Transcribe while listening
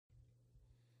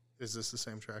Is this the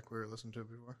same track we were listening to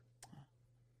before?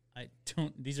 I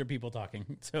don't. These are people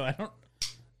talking, so I don't.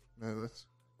 No, that's.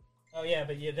 Oh yeah,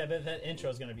 but that intro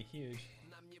is gonna be huge.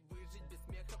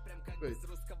 Wait.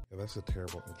 Yeah, that's a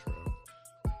terrible intro.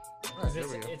 All right, there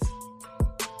we go. It's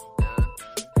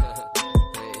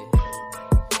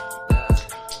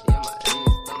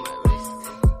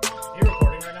Are you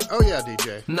recording right now? Oh yeah,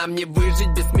 DJ. Нам не выжить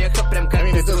без смеха, прям как I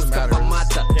mean, it без doesn't русского matter.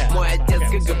 мата. Yeah, Мой отец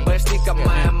okay, КГБшник, а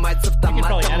моя мать с probably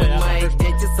автоматом. edit И out мои that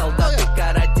дети солдаты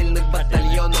карательных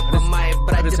батальонов. А мои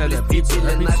братья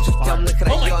блестители наших темных Oh my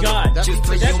районов. God.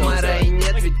 Чувства That юмора pizza. и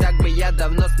нет, ведь так бы я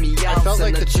давно I смеялся felt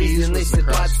like над the cheese жизненной was the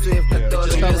crust. ситуацией, в Just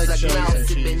которую felt like загнал cheese and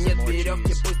себе. cheese Нет and more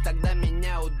веревки, cheese. пусть тогда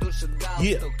меня удушит галстук.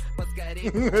 Yeah. Поскорей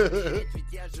бы умереть,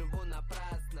 ведь я живу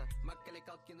напрасно. Маккали,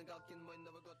 Калкин и Галкин, мой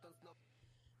Новый год, он снова...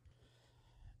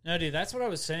 No, dude, that's what I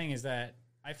was saying is that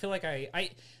I feel like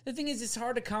the thing is it's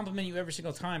hard to compliment you every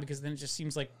single time because then it just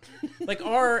seems like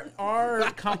our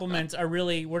compliments are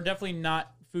really, we're definitely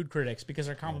not food critics because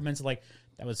our compliments are like,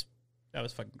 that was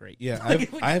fucking great. Yeah, Like,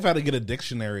 I've had to get a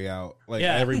dictionary out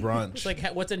every brunch. It's like,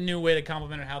 what's a new way to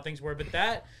compliment or how things were? But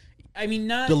that, I mean,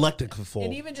 not... Delectful.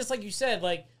 And even just like you said,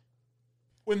 like,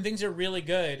 when things are really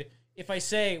good, if I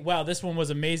say, wow, this one was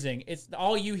amazing, it's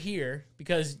all you hear,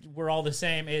 because we're all the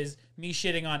same, is me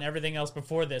shitting on everything else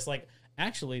before this. Like,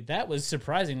 actually, that was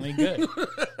surprisingly good.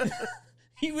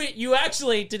 You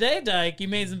actually, today, Dyke, you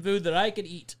made some food that I could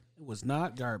eat. It was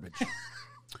not garbage.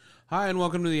 Hi, and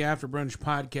welcome to the After Brunch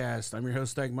Podcast. I'm your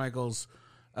host, Dyke Michaels.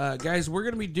 Guys, we're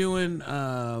gonna be doing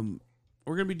some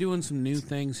new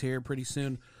things here pretty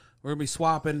soon. We're gonna be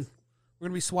swapping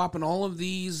all of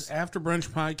these After Brunch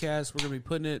podcasts. We're gonna be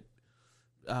putting it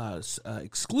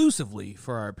exclusively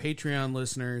for our Patreon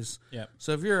listeners. Yep.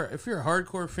 So if you're a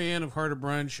hardcore fan of Heart of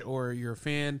Brunch, or you're a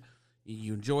fan,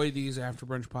 you enjoy these After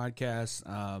Brunch podcasts,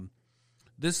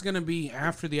 this is going to be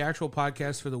after the actual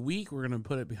podcast for the week. We're going to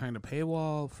put it behind a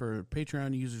paywall for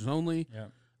Patreon users only.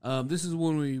 Yeah. This is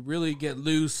when we really get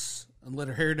loose and let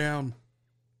our hair down,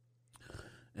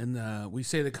 and we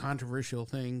say the controversial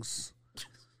things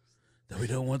that we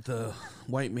don't want the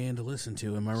white man to listen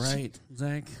to. Am I right,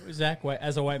 Zach? Zach,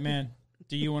 as a white man,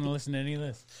 do you want to listen to any of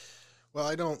this? Well,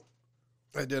 I don't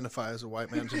identify as a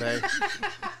white man today,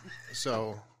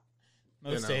 so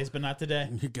Most know. days, but not today.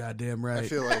 You're goddamn right. I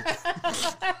feel like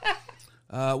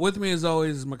With me, as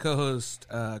always, is my co-host,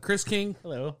 Chris King,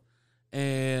 Hello.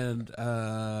 and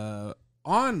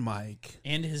on mic.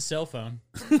 And his cell phone.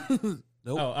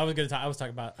 Nope. Oh, I was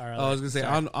talking about our other, I was going to say,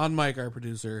 sorry. on mic, our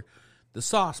producer, the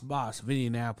sauce boss of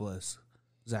Indianapolis,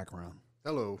 Zach Roan.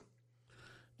 hello.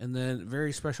 And then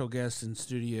very special guest in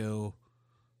studio,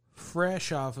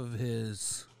 fresh off of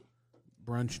his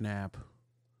brunch nap,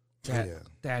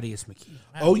 Thaddeus McKee.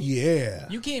 Oh yeah.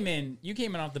 You came in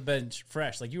off the bench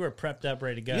fresh, like you were prepped up,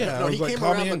 ready to go. Yeah. No, I he was like, came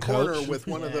call around me the in, corner coach. with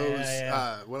one of Yeah, those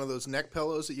yeah. one of those neck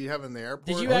pillows that you have in the airport.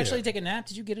 Did you Oh, actually yeah. take a nap?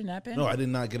 Did you get a nap in? No, I did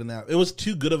not get a nap. It was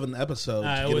too good of an episode.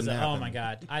 to It get was. a nap Oh in. my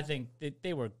god! I think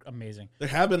they were amazing. There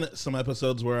have been some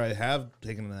episodes where I have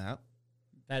taken a nap.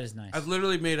 That is nice. I've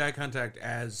literally made eye contact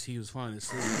as he was falling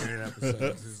asleep in an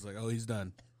episode. He's like, oh, he's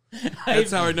done.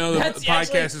 That's how I know the That's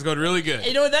podcast actually- is going really good.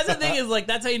 You know what? That's the thing is like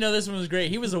that's how you know this one was great.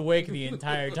 He was awake the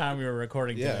entire time we were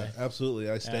recording Yeah, today.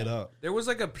 absolutely. I stayed Yeah. up. There was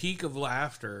like a peak of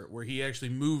laughter where he actually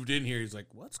moved in here. He's like,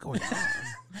 what's going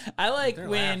on? I like They're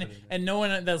when, laughing at me. and no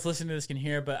one that's listening to this can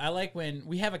hear, but I like when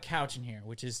we have a couch in here,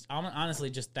 which is honestly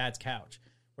just Thad's couch,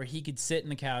 where he could sit in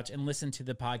the couch and listen to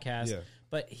the podcast. Yeah.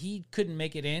 But he couldn't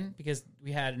make it in because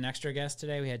we had an extra guest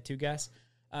today. We had 2 guests.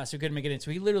 So he couldn't make it in.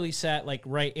 So he literally sat like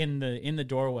right in the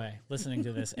doorway listening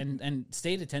to this and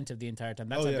stayed attentive the entire time.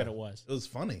 That's Oh, how yeah. good it was. It was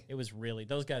funny. It was really,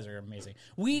 those guys are amazing.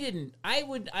 I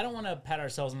don't want to pat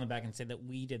ourselves on the back and say that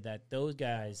we did that. Those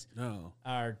guys No.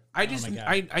 are, I oh my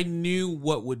God. I knew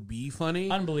what would be funny.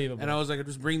 Unbelievable. And I was like,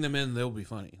 just bring them in, they'll be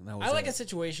funny. And that was I like it. a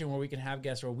situation where we can have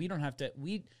guests where we don't have to.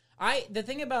 The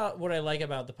thing about what I like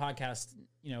about the podcast,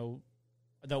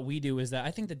 that we do is that I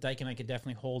think that Dyke and I could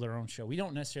definitely hold our own show. We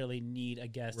don't necessarily need a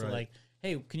guest to Right. like,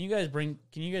 hey, can you guys bring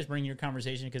your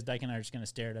conversation, because Dyke and I are just going to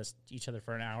stare at each other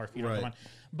for an hour if you don't Right. come on.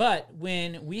 But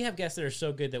when we have guests that are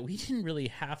so good that we didn't really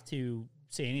have to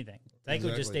say anything, Dyke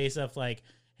would just Exactly. say stuff like,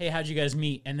 hey, how'd you guys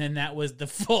meet? And then that was the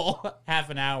full half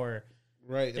an hour.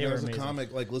 Right. They And were as a amazing.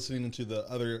 comic, like listening to the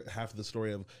other half of the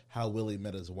story of how Willie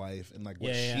met his wife and like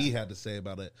what Yeah, she yeah. had to say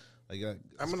about it. Like, I'm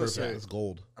it's gonna perfect. say- It's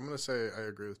gold. I'm gonna say I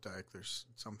agree with Dyke. There's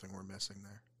something we're missing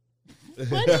there.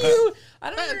 What do you? I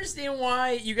don't understand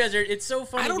why you guys are. It's so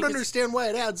funny. I don't because- understand why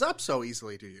it adds up so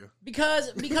easily to you. Because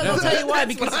I'll tell you why.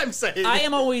 That's Because what I'm saying. I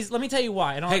am always. Let me tell you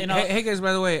why. And I'll, Hey guys,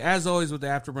 by the way, as always with the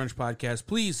After Brunch podcast,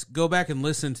 please go back and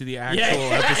listen to the actual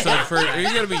Yeah. episode first.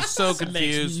 You're going to be so it makes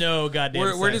confused. no goddamn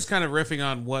sense. We're just kind of riffing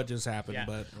on what just happened, Yeah.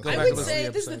 but go I back would and listen say to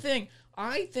the this is the episode. thing.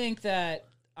 I think that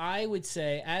I would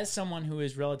say, as someone who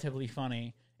is relatively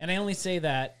funny, and I only say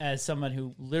that as someone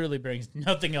who literally brings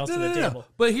nothing else to the table.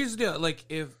 But here's the deal: like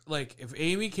if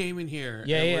Amy came in here,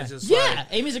 Yeah, and yeah, was just yeah. like,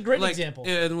 Amy's a great like, example.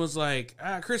 and was like,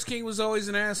 Chris King was always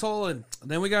an asshole, and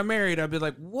then we got married. I'd be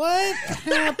like, what?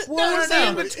 What was no.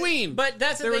 in between? But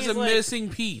that's the there thing was a is, like, missing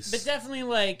piece. But definitely,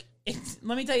 like, it's.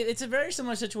 Let me tell you, it's a very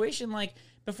similar situation. Like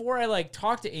before, I like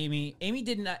talked to Amy.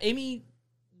 Amy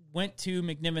went to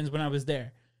McNiven's when I was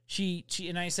there. She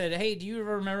and I said, "Hey, do you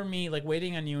ever remember me like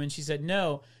waiting on you?" And she said,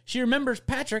 "No." She remembers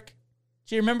Patrick.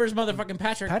 She remembers motherfucking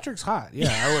Patrick. Patrick's hot. Yeah,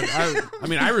 I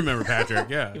mean, I remember Patrick.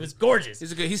 Yeah, He was gorgeous.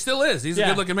 He still is. He's a Yeah.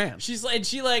 good looking man. She's like,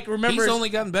 she like remembers. He's only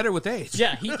gotten better with age.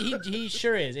 Yeah, he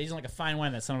sure is. He's like a fine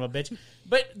wine, that son of a bitch.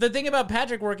 But the thing about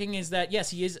Patrick working is that, yes,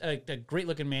 he is a great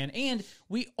looking man, and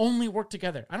we only work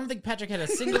together. I don't think Patrick had a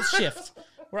single shift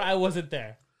where I wasn't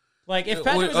there. Like, if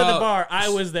Patrick was at the bar, I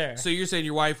was there. So you're saying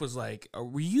your wife was like,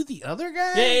 "Were you the other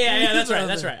guy?" Yeah, that's right,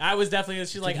 that's right. I was definitely,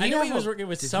 she's like, I know he was working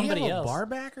with somebody Did he have else. a bar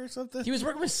back or something? He was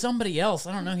working with somebody else.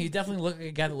 I don't know. He definitely looked like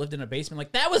a guy that lived in a basement.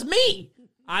 Like, that was me.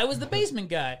 I was the basement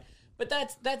guy. But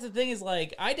that's the thing is,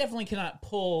 like, I definitely cannot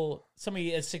pull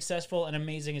somebody as successful and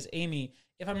amazing as Amy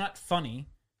if I'm not funny.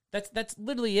 That's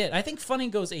literally it. I think funny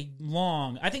goes a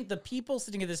long. I think the people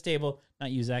sitting at this table, not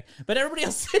you, Zach, but everybody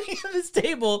else sitting at this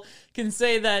table can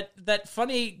say that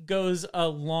funny goes a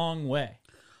long way.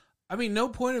 I mean, no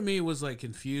point of me was like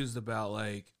confused about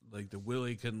like the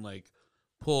Willie can like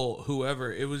pull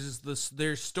whoever. It was just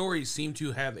their stories seemed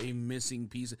to have a missing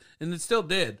piece, and it still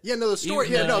did. Yeah, no, the story.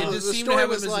 Even Yeah, though no, it the just seemed to story have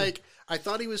a was missing- like I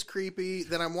thought he was creepy.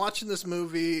 Then I'm watching this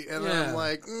movie, and Yeah. I'm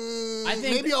like, I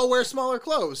think- maybe I'll wear smaller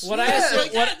clothes. What Yeah, I assume,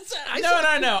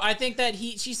 like, no. I think that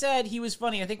she said he was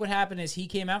funny. I think what happened is he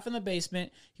came out from the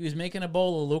basement. He was making a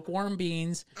bowl of lukewarm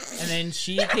beans, and then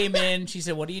she came in. She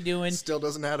said, "What are you doing?" still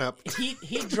doesn't add up. He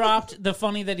dropped the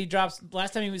funny that he dropped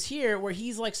last time he was here, where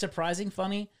he's like surprising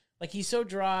funny. Like he's so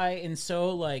dry and so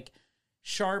like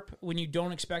sharp when you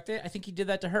don't expect it. I think he did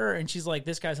that to her, and she's like,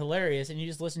 "This guy's hilarious," and you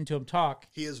just listen to him talk.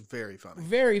 He is very funny.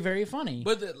 Very, very funny.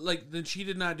 But then she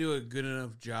did not do a good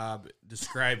enough job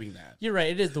describing that. You're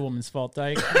right. It is the woman's fault,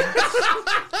 Dyke.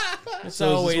 It's So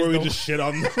is always this where we the- just shit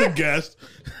on the guest?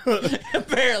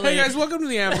 apparently. Hey guys, welcome to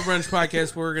the After Brunch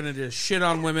podcast. Where we're gonna just shit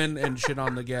on women and shit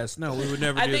on the guests. No, we would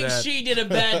never I do think that. she did a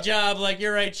bad job. Like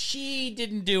you're right, she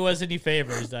didn't do us any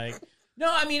favors. Like, no,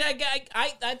 I mean,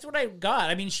 I that's what I got.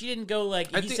 I mean, she didn't go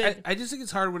like I he think said. I just think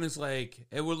it's hard when it's like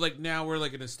it would like now we're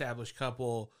like an established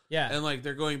couple, Yeah. and like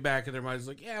they're going back in their minds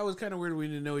like, yeah, it was kind of weird we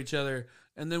didn't know each other,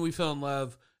 and then we fell in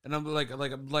love, and I'm like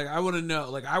I want to know,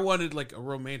 like I wanted like a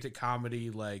romantic comedy,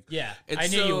 like Yeah, and I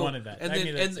knew you wanted that. and I then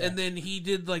knew that, yeah. and then he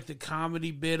did like the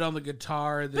comedy bit on the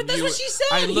guitar, then But that's you- what she said.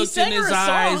 I He looked sang in his her a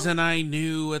eyes song. and I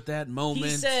knew at that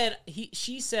moment.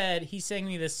 She said he sang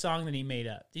me this song that he made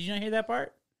up. Did you not hear that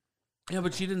part? Yeah,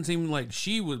 but she didn't seem like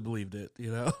she would believed it,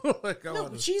 you know. Like I No,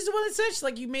 wanted- she's the one that said she's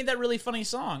like, you made that really funny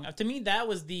song. To me, that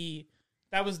was the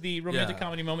romantic Yeah.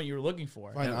 comedy moment you were looking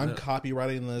for. Fine, Yeah, I'm no.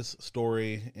 copywriting this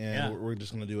story, and Yeah. we're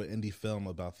just going to do an indie film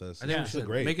about this. I think Yeah. we should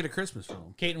great. make it a Christmas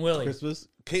film. Kate and Willie. Christmas.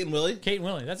 Kate and Willie. Kate and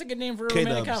Willie. That's a good name for a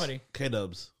romantic K-dubs. comedy.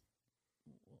 K-dubs.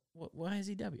 Why is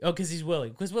he W? Oh, because he's Willie.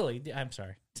 Because Willie. I'm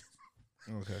sorry.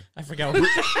 Okay. I forgot.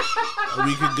 What,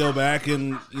 We could go back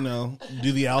and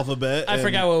do the alphabet. I and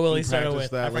forgot what Willie we started practice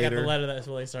with. that I forgot the later. letter that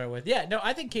Willie started with. Yeah, no,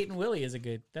 I think Kate and Willie is a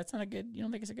good. That's not a good. You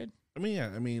don't think it's a good? I mean,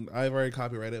 yeah. I mean, I've already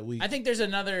copyrighted it. I think there's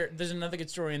another good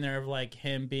story in there of like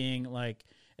him being like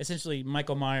essentially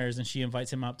Michael Myers, and she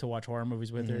invites him up to watch horror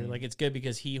movies with her. Like it's good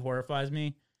because he horrifies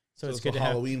me, so, it's good a to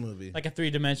Halloween movie. have like a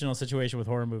 3-dimensional situation with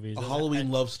horror movies. A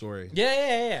Halloween love story.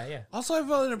 Yeah. Also, I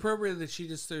felt inappropriate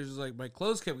that there's like my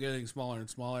clothes kept getting smaller and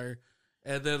smaller,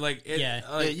 and then like Yeah.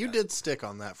 Yeah, you did stick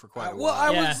on that for quite a well,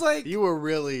 while. I Yeah. was like, You were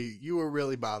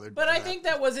really bothered. But by I that. think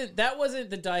that wasn't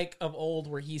the Dyke of old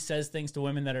where he says things to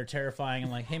women that are terrifying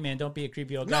and like, hey man, don't be a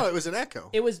creepy old guy. no, it was an echo.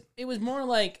 It was more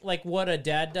like what a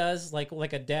dad does, like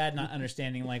a dad not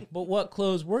understanding, like, but what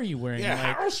clothes were you wearing? Yeah,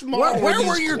 Like, how small Where these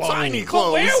were your clothes? tiny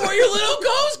clothes? where were your little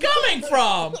clothes coming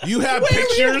from? You have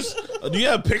pictures? Do you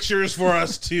have pictures for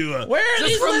us to? Where are Just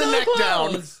these from the little neck down.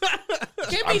 clothes?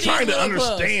 Give me I'm these trying to little clothes.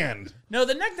 understand. No,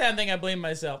 the neck down thing, I blame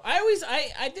myself.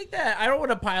 I think that I don't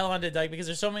want to pile onto Dyke because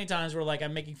there's so many times where like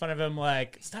I'm making fun of him,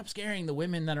 like stop scaring the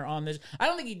women that are on this. I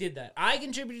don't think he did that. I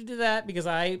contributed to that because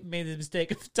I made the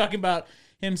mistake of talking about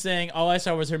him saying all I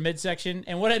saw was her midsection,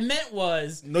 and what I meant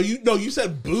was No, you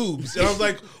said boobs, and I was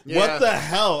like, what the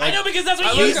hell? I know because that's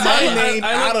what Keep you my said. name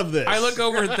out of this. I look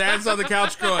over, Thad's on the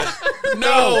couch going,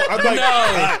 No, I'm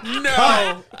like,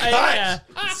 no. Yeah.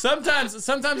 Sometimes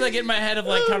I get in my head of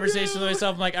like conversations with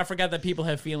myself. I'm like, I forgot that people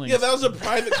have feelings. yeah, that was a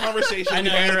private conversation. I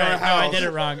know we had you're in our right. No, house. I did it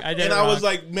wrong. And I was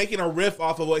like making a riff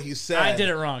off of what he said. I did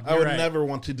it wrong. I You're would right. never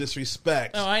want to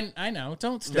disrespect Oh, I know.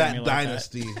 Don't stare at that me like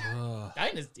dynasty. that.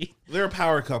 Dynasty. They're a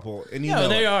power couple, and you No, know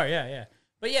they it. are. Yeah.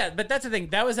 But that's the thing.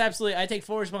 That was absolutely. I take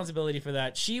full responsibility for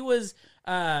that. She was.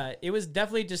 It was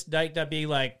definitely just Dyke not being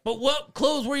like, but what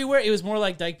clothes were you wearing? It was more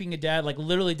like Dyke being a dad, like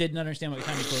literally didn't understand what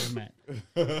kind of clothes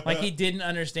meant. Like he didn't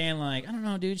understand. Like I don't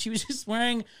know, dude. She was just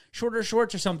wearing shorter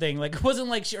shorts or something. Like it wasn't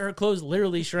like her clothes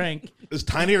literally shrank. Is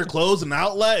Tinier Clothes an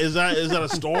outlet? Is that a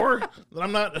store that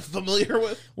I'm not familiar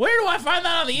with? Where do I find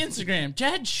that on the Instagram?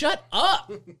 Chad, shut up.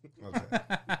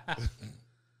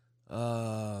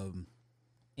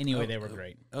 Anyway, they were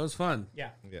great. That was fun. Yeah.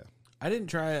 Yeah. I didn't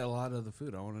try a lot of the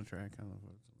food. I want to try kind of.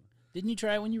 Didn't you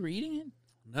try it when you were eating it?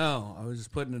 No, I was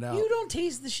just putting it out. You don't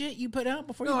taste the shit you put out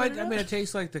before No, you I put it out? mean, it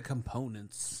tastes like the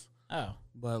components. Oh.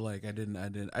 But like I didn't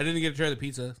get to try the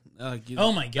pizza.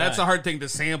 Oh my God. that's a hard thing to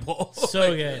sample. So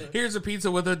Like, good. Here's a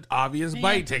pizza with an obvious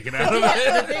bite taken out of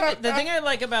it. The thing I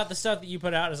like about the stuff that you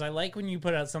put out is I like when you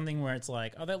put out something where it's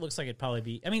like, oh, that looks like it'd probably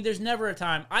be. I mean, there's never a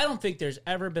time. I don't think there's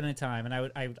ever been a time, and I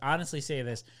would honestly say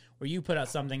this, where you put out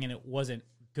something and it wasn't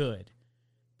good.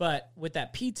 But with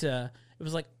that pizza, it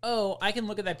was like, oh, I can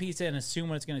look at that pizza and assume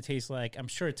what it's going to taste like. I'm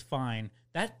sure it's fine.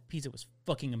 That pizza was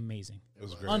fucking amazing. It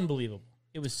was great. Unbelievable.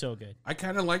 It was so good. I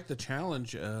kind of like the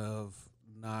challenge of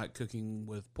not cooking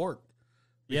with pork.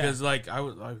 Yeah. Because like I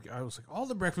was like all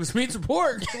the breakfast meats are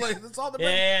pork. Like that's all the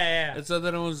breakfast. Yeah. And so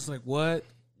then I was just like, what's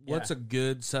Yeah. a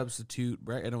good substitute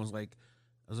bread? And I was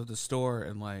at the store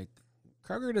and like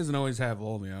Kroger doesn't always have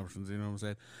all the options, you know what I'm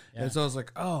saying? Yeah. And so I was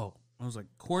like,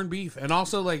 corned beef. And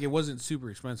also like it wasn't super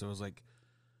expensive. I was like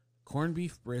corned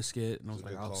beef brisket, and I was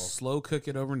like, good I'll call. slow cook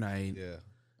it overnight. Yeah.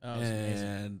 Oh, it was amazing.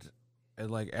 And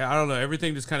like I don't know,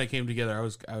 everything just kind of came together. I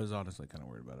was honestly kind of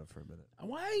worried about it for a minute.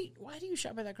 Why do you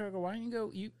shop at that Kroger? Why don't you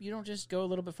go? You don't just go a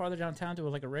little bit farther downtown to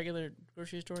like a regular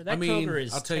grocery store? That I mean, Kroger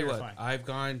is I'll tell terrifying. you what, I've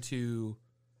gone to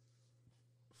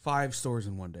 5 stores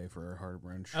in one day for a hard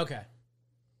brunch. Okay.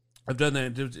 I've done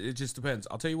that. It just depends.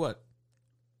 I'll tell you what,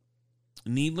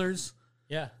 Needler's,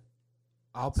 Yeah.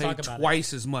 I'll Let's pay talk about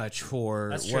twice as much for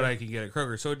That's what true. I can get at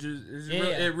Kroger. So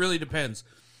Yeah. it really depends.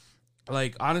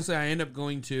 Like, honestly, I end up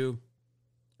going to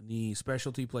the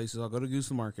specialty places. I'll go to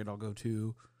Goose Market. I'll go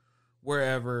to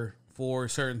wherever for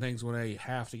certain things when I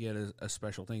have to get a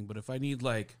special thing. But if I need,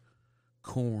 like,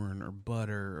 corn or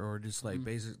butter or just, like,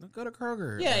 basic, go to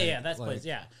Kroger. Yeah, Like- yeah, that's like, place.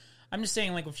 Yeah. I'm just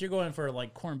saying, like, if you're going for,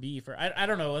 like, corned beef or, I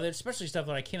don't know, there's especially stuff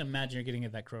that I can't imagine you're getting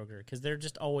at that Kroger because they're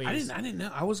just always. I didn't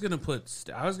know. I was gonna put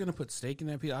steak in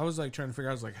that pizza. I was like trying to figure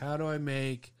out. I was like, how do I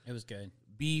make It was good.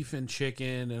 beef and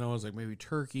chicken? And I was like, maybe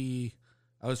turkey.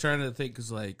 I was trying to think because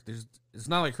like it's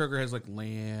not like Kroger has like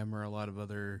lamb or a lot of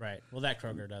other Right. Well, that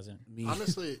Kroger doesn't. meat.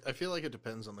 Honestly, I feel like it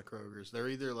depends on the Krogers. They're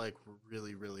either like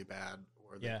really, really bad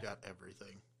or they've Yeah. got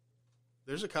everything.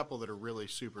 There's a couple that are really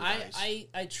super nice. I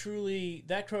truly,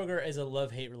 that Kroger is a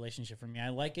love-hate relationship for me. I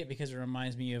like it because it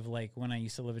reminds me of, like, when I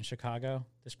used to live in Chicago,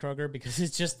 this Kroger, because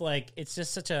it's just, like, it's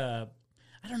just such a,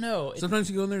 I don't know. Sometimes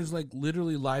you go in there, there's like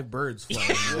literally live birds flying.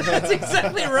 around. That's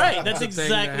exactly right. That's It's a thing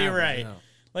that exactly happens, right. yeah.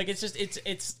 Like it's just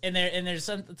it's and there's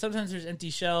sometimes there's empty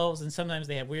shelves and sometimes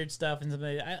they have weird stuff and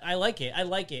something. I like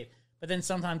it, but then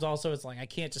sometimes also it's like I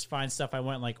can't just find stuff I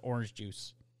want like orange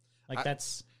juice, like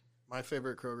that's My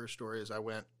favorite Kroger story is I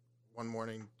went one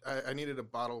morning. I needed a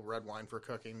bottle of red wine for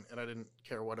cooking, and I didn't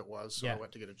care what it was, so Yeah. I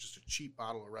went to get just a cheap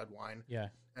bottle of red wine. yeah.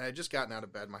 And I had just gotten out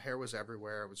of bed. My hair was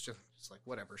everywhere. I was just like,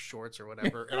 whatever, shorts or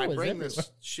whatever. Hair And I was bring this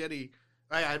everywhere. shitty.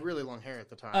 I had really long hair at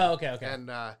the time. Oh, okay. And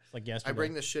It's like yesterday. I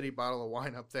bring this shitty bottle of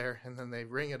wine up there, and then they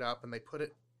ring it up, and they put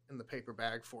it in the paper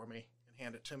bag for me and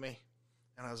hand it to me.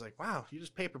 And I was like, wow, you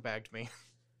just paper bagged me.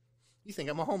 You think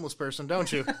I'm a homeless person,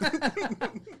 don't you?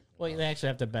 Well, they actually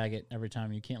have to bag it every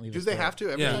time. You can't leave. Do the they store. have to?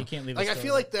 Every Yeah. time? You can't leave. Like, the I store.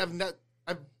 feel like they have not.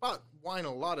 I've bought wine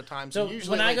a lot of times, So and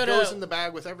usually when I like, go goes to- in the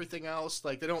bag with everything else.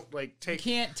 Like, they don't, like, you take...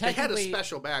 can't They had a technically.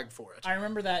 special bag for it. I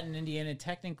remember that in Indiana.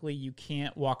 Technically, you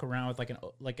can't walk around with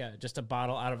like just a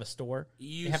bottle out of a store.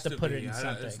 You have to put it in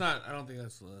something. It's not. I don't think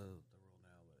that's the rule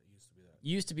now, but it used to be that.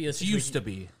 Used to be a It used to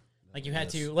be. Like you had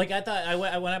to, like I thought,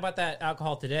 when I bought that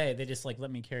alcohol today, they just like let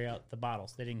me carry out the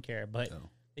bottles. They didn't care, but No.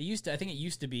 it I think it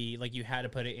used to be like you had to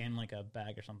put it in like a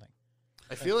bag or something.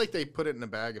 I feel like they put it in a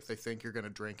bag if they think you're going to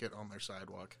drink it on their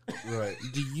sidewalk. Right.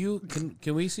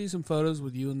 Can we see some photos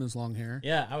with you in this long hair?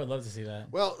 Yeah, I would love to see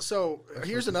that. Well, so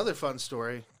here's another fun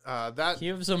story.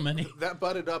 You have so many. That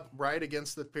butted up right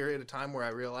against the period of time where I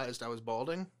realized I was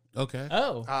balding. Okay.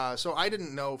 Oh, So I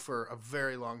didn't know for a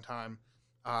very long time.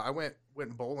 I went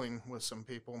bowling with some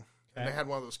people. And they had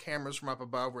one of those cameras from up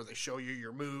above where they show you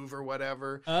your move or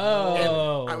whatever.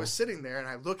 oh. And I was sitting there and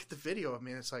I look at the video of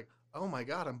me and it's like, oh my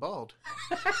God, I'm bald.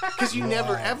 Because you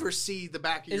never ever see the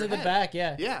back of Is your it head. the back?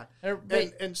 Yeah. Yeah.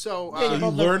 Wait. And so, Yeah, So you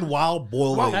both learned while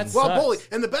boiling. while That while sucks. bowling.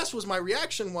 And the best was my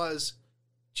reaction was,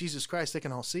 Jesus Christ, they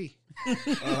can all see.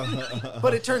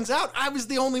 But it turns out I was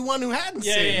the only one who hadn't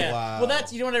Yeah, seen. yeah, yeah. Wow. Well,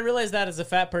 that's, you know what, I realized that as a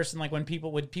fat person, like when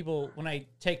I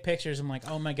take pictures, I'm like,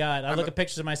 oh my God, I look at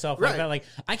pictures of myself like Right. that, like,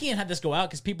 I can't have this go out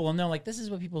because people will know, like, this is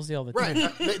what people see all the time.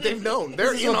 Right. They've known.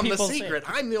 They're This is in what on the people say. secret.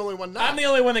 I'm the only one not. I'm the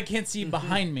only one that can't see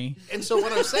behind me. And so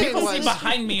what I'm saying People see was,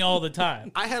 behind me all the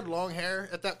time. I had long hair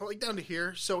at that point, like down to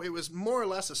here, so it was more or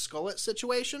less a skullet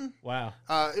situation. Wow.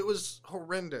 It was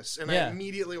horrendous, and Yeah. I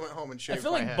immediately went home and I shaved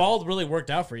feel my like head. bald really worked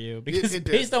out for you because it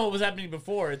did. based on what was happening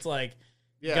before, it's like,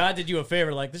 Yeah. God did you a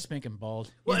favor, like, just make him bald.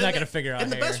 He's Well, not and going to figure out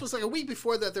And hair. the best was like a week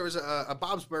before that, there was a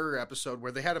Bob's Burger episode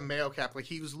where they had a mayo cap. Like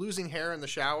he was losing hair in the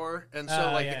shower, and so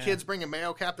Oh, like yeah. the kids bring a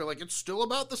mayo cap. They're like, it's still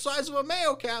about the size of a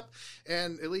mayo cap.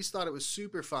 And Elise thought it was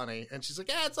super funny, and she's like,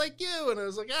 yeah, it's like you. And I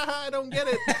was like, I don't get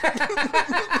it.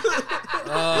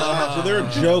 So there are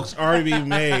jokes already being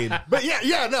made. But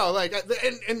yeah, no, like,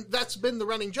 and that's been the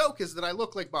running joke is that I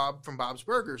look like Bob from Bob's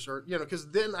Burgers, or because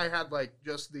then I had like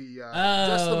just the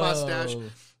mustache,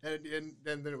 and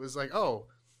then it was like, oh,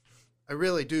 I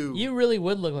really do. You really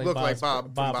would look like Look like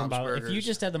Bob Bob from from Bob's Bob. If you Burgers.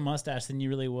 just had the mustache, then you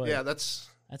really would. Yeah, that's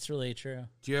really true.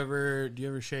 Do you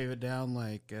ever shave it down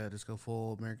like just go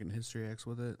full American History X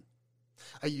with it?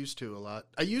 I used to a lot.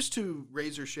 I used to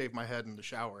razor shave my head in the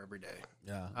shower every day.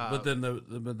 Yeah. But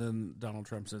then Donald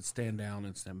Trump said stand down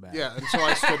and stand back. Yeah, and so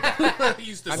I stood back. He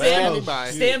used to I'm say standing by.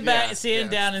 Stand back, Yeah,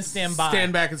 stand yeah. down, and stand by.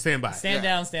 stand back and stand by. Stand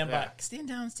Yeah. down, stand Yeah. back. Stand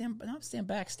down, stand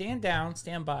back. Stand down,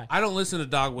 stand by. I don't listen to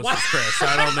Dog Whistles Chris, so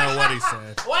I don't know what he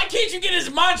said. Why can't you get his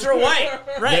mantra right?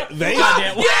 Right? They-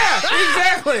 Goddamn. Yeah,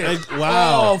 exactly. Like,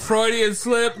 wow. Oh, Freudian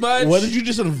slip much? What did you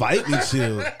just invite me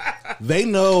to? They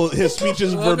know his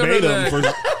speeches Welcome to verbatim the-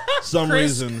 for some Chris-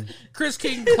 reason. Chris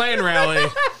King Klan rally.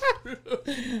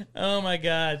 Oh my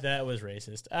God, that was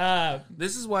racist.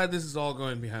 This is why this is all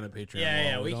going behind a Patreon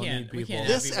Yeah, wall. we don't can't- need we people- can't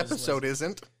This People just episode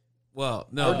isn't. Well,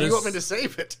 no. Or do you want me to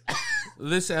save it?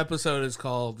 This episode is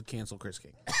called Cancel Chris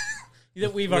King.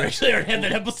 We've already had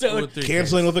that episode. With three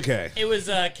Canceling with a K. It was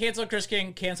cancel Chris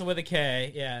King, cancel with a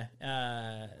K.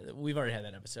 Yeah, we've already had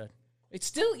that episode. It's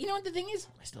still, you know what the thing is?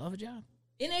 I still have a job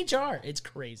in HR. It's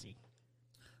crazy.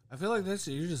 I feel like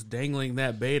you're just dangling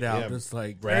that bait out, Yeah. just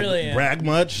like Brag, really am. brag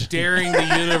much? daring the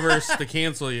universe to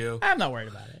cancel you. I'm not worried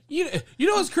about it. You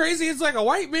know what's crazy? It's like a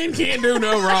white man can't do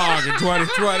no wrong in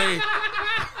 2020.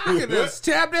 Look at this.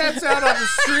 Tap dance out on the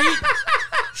street.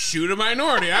 Shoot a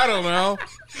minority. I don't know.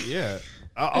 Yeah.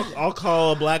 I'll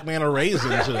call a black man a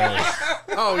raisin today.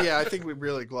 Oh yeah, I think we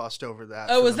really glossed over that.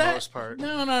 Oh, for was the that? most part?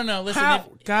 No. Listen, How?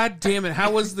 God damn it.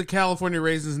 How was the California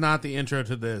Raisins not the intro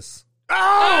to this?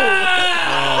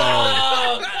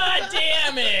 oh, God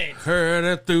damn it! Heard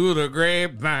it through the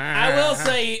grapevine.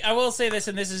 I will say this,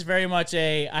 and this is very much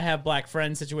a I have black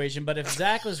friends situation. But if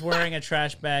Zach was wearing a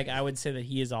trash bag, I would say that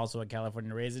he is also a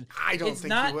California raisin. I don't It's think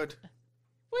not- you would.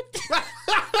 What?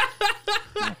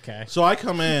 Okay. So I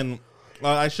come in.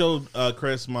 I showed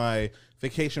Chris my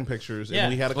vacation pictures, Yeah.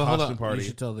 and we had a Well, hold costume on. party. You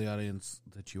should tell the audience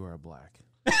that you are black.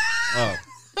 Oh,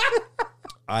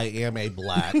 I am a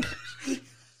black.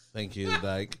 Thank you,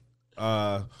 Dyke.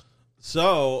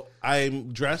 So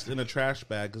I'm dressed in a trash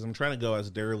bag because I'm trying to go as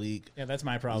Derelict Yeah, that's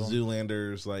my problem.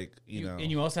 Zoolander's, like you know,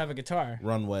 And you also have a guitar.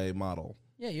 runway model.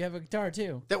 Yeah, you have a guitar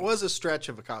too. That was a stretch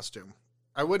of a costume.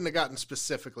 I wouldn't have gotten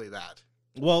specifically that.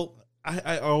 Well,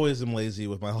 I always am lazy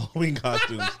with my Halloween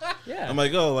costumes. Yeah. I'm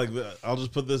like, oh, like I'll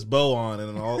just put this bow on,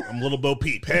 and then I'm Little Bo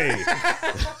Peep. Hey,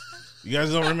 you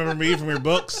guys don't remember me from your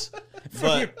books,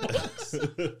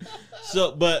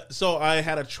 so I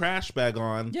had a trash bag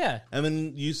on. Yeah. and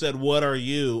then you said, "What are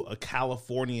you, a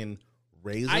Californian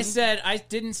raisin?" I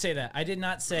didn't say that. I did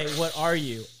not say what are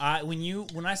you.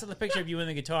 When I saw the picture of you in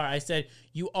the guitar, I said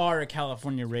you are a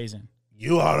California raisin.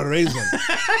 You are a raisin.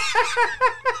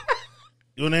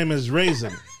 Your name is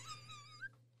Raisin.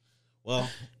 Well,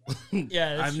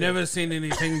 Yeah, that's I've true. never seen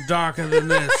anything darker than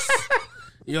this.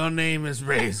 Your name is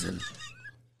Raisin.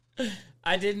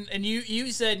 I didn't, and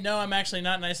you said no. I'm actually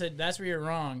not, and I said that's where you're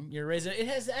wrong. You're raisin. It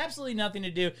has absolutely nothing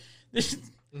to do.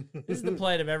 This is the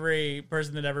plight of every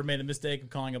person that ever made a mistake of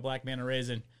calling a black man a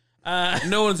raisin.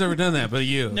 No one's ever done that, but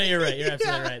you. No, you're right. You're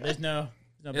absolutely right. There's no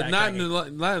not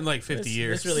backtracking. in like 50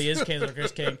 years. This really is Cancel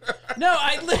Chris King. No,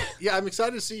 Yeah, I'm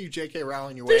excited to see you, J.K.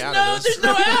 Rowling, your way out of this. There's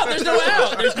no out. There's no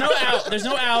out. There's no out. There's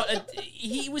no out.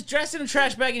 He was dressed in a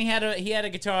trash bag and he had a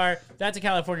guitar. That's a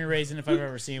California raisin if I've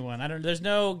ever seen one. There's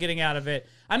no getting out of it.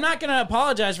 I'm not gonna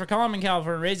apologize for calling him a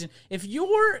California raisin. If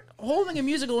you're holding a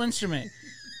musical instrument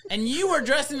and you are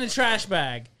dressed in a trash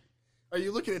bag, Are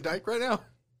you looking at Dyke right now?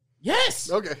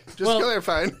 yes. Okay, just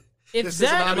clarifying. If This is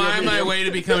that an Am I on my way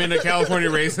to becoming a California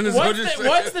raisin? Is what you're saying?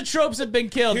 once the tropes have been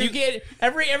killed, you get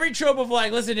every trope of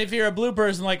like, listen, if you're a blue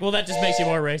person, like, well, that just makes you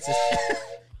more racist.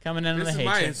 Coming in on the This is hate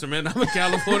my train. instrument. I'm a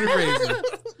California raisin.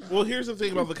 Well, here's the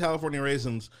thing about the California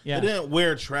raisins. Yeah. They didn't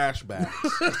wear trash bags.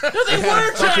 No, they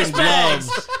were trash fucking bags.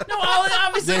 gloves. No,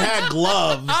 obviously, They had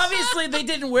gloves. obviously they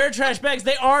didn't wear trash bags.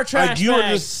 They are trash Like you were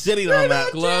bags. just sitting on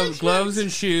that. Gloves and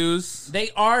shoes.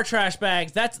 They are trash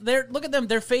bags. That's their. Look at them.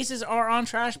 Their faces are on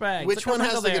trash bags. Which Look one how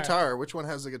has mental the they are. guitar? Which one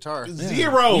has the guitar?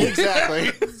 Zero.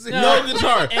 Exactly. No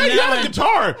guitar. And Hey, you that have a one-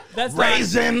 guitar. That's not-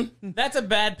 Raisin. That's a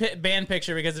bad band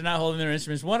picture because they're not holding their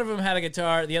instruments. One of them had a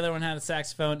guitar. The other one had a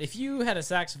saxophone. If you had a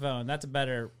saxophone, that's a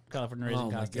better California raisin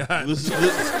Oh my costume. god!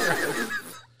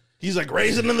 He's like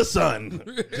raisin in the sun.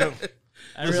 I It's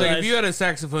like realize- if you had a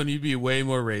saxophone, you'd be way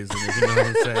more raisin. If you know what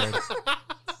I'm saying.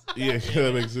 Yeah,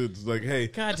 that makes sense. It's like, hey,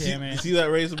 God damn it. see that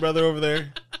raisin brother over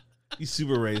there? He's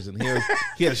super raisin.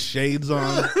 He has shades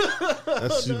on.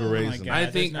 That's super raisin. God. I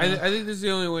there's think no- I think this is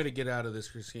the only way to get out of this,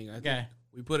 Chris King. I think Okay.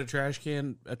 we put a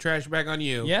trash bag on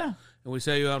you. Yeah. And we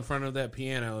set you out in front of that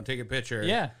piano and take a picture.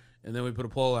 Yeah. And then we put a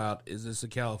poll out: is this a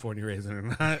California raisin or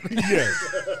not?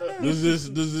 Yes. Does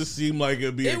this seem like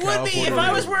it'd be? It would be if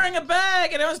I was wearing a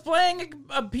bag and I was playing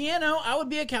a piano. I would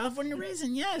be a California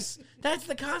raisin. Yes, that's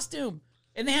the costume,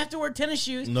 and they have to wear tennis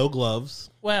shoes. no gloves.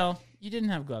 Well, you didn't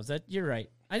have gloves. That you're right.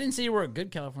 I didn't say you were a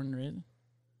good California raisin.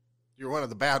 You're one of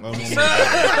the bad ones.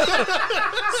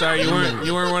 Sorry, you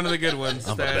weren't one of the good ones.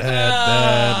 I'm a That-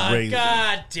 bad raisin.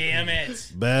 God damn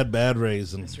it! Bad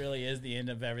raisin. This really is the end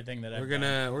of everything that I've we're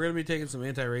done. gonna be taking some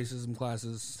anti-racism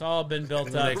classes. It's all been built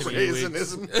up. Next to be few weeks.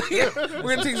 Raisinism.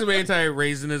 We're gonna take some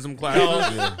anti-raisinism Oh,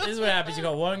 classes. this is what happens. You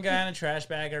got one guy in a trash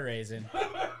bag of raisin.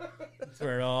 That's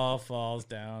where it all falls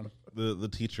down. The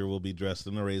teacher will be dressed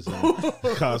in a raisin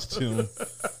costume,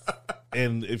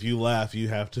 and if you laugh, you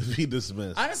have to be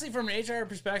dismissed. Honestly, from an HR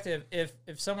perspective, if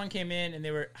someone came in and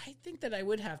they were, I think that I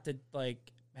would have to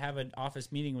like have an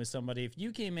office meeting with somebody. If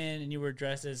you came in and you were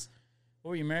dressed as,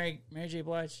 what were you, Mary J.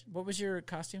 Blige? What was your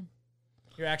costume?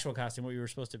 Your actual costume? What you were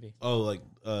supposed to be? Oh, like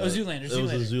Zoolander, It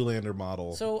was a Zoolander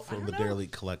model So, I from don't the know. Dare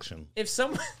League collection.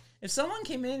 If someone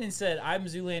came in and said I'm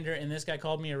Zoolander and this guy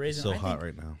called me a raisin, So I hot think,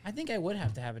 right now. I think I would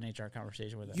have to have an HR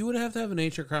conversation with him. You would have to have an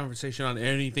HR conversation on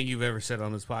anything you've ever said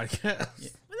on this podcast.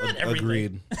 But not everything.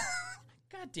 Agreed.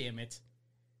 God damn it.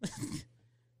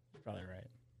 You're probably right.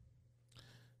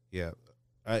 Yeah.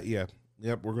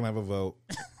 Yep. We're gonna have a vote.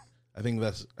 I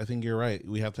think you're right.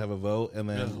 We have to have a vote, and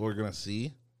then we're gonna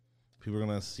see. People are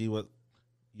gonna see what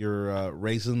your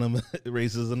racism.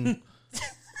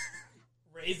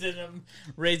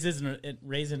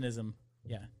 Raisinism.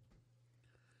 Yeah.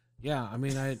 Yeah, I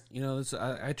mean,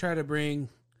 I try to bring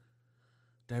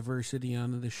diversity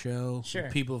onto the show. Sure.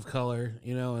 People of color,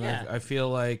 and Yeah. I feel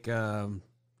like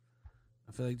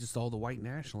just all the white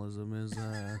nationalism is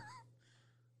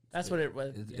That's what it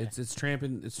was. it's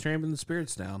tramping the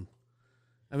spirits down.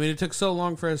 I mean, it took so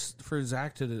long for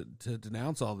Zach to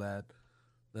denounce all that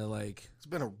like It's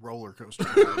been a roller coaster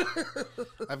ride.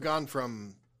 I've gone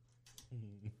from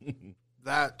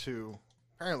that to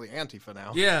apparently Antifa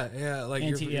now. yeah like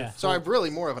Yeah. So I'm really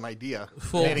more of an idea.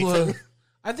 full than anything.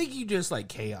 I think you just like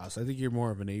chaos. I think you're more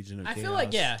of an agent of I chaos. feel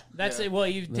like, that's Yeah. it. Well,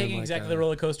 you've taken like, exactly the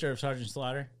roller coaster of Sergeant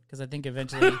Slaughter, because I think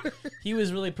eventually he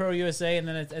was really pro USA, and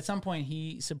then at some point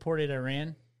he supported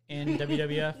Iran in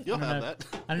WWF. You'll I don't have know- that.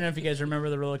 I don't know if you guys remember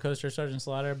the roller coaster of Sergeant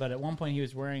Slaughter, but at one point he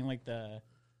was wearing like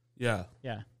Yeah.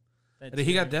 that And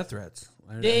he got death threats.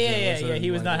 Yeah. He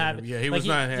was not happy. Yeah, he Like, was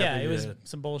not happy. Yeah, it was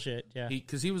some bullshit. Yeah,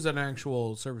 Because he was an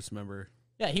actual service member.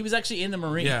 yeah, he was actually in the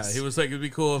Marines. Yeah, he was like, it'd be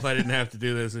cool if I didn't have to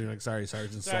do this. And you're like, sorry,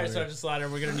 Sergeant Sorry, Slaughter. Sergeant Slaughter.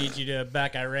 We're gonna need you to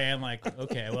back Iran. Like,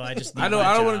 okay, well, I just need I don't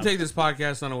my want job. to take this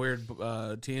podcast on a weird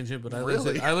tangent, but I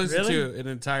Really? listened Really? to an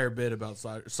entire bit about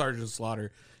Sergeant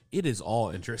Slaughter. It is all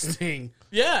interesting.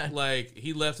 Yeah, Like,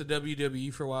 he left the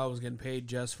WWE for a while, was getting paid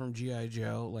just from G.I.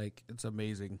 Joe. Like, it's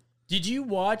amazing. did you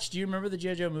watch? Do you remember the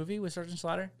G.I. Joe movie with Sergeant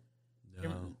Slaughter? No.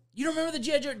 You don't remember the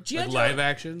G.I. Joe? G.I. Like Joe live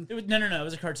action? It was, no, it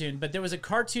was a cartoon. But there was a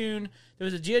cartoon. There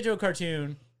was a G.I. Joe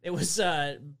cartoon It was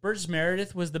Burgess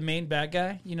Meredith was the main bad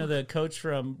guy. You know, the coach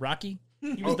from Rocky.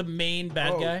 He was the main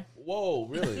bad guy. Whoa,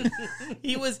 really?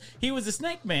 He was a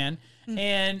Snake Man,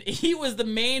 and he was the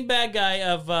main bad guy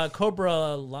of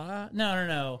Cobra La.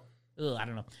 No. Ugh, I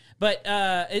don't know. But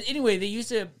anyway, they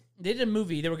did a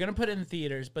movie. They were going to put it in the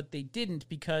theaters, but they didn't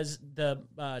because the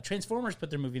Transformers put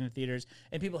their movie in the theaters,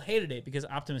 and people hated it because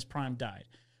Optimus Prime died.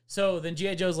 So then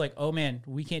G.I. Joe's like, oh man,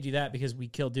 we can't do that because we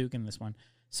killed Duke in this one.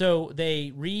 So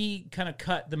they kind of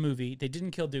cut the movie. They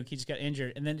didn't kill Duke. He just got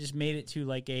injured, and then just made it to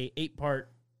like a 8-part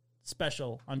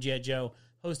special on G.I. Joe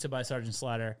hosted by Sergeant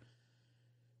Slaughter.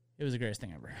 It was the greatest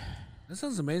thing ever. That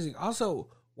sounds amazing. Also,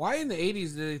 why in the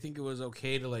 80s did they think it was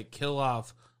okay to like kill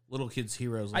off little kids'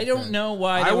 heroes? Like I don't know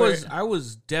why. I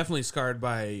was definitely scarred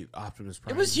by Optimus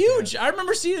Prime. It was huge. I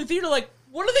remember seeing it in the theater like,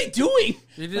 what are they doing?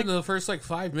 They did in the first like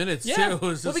 5 minutes Yeah. too. It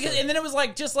was Well, just because, and then it was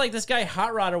like, just like this guy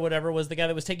Hot Rod or whatever was the guy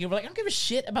that was taking over. Like, I don't give a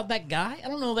shit about that guy. I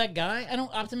don't know that guy. I know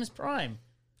Optimus Prime.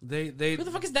 they Who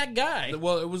the fuck is that guy?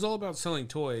 well, it was all about selling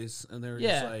toys, and they were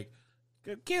Yeah. just like,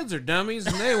 kids are dummies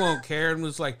and they won't care. And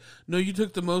was like, no, you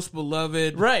took the most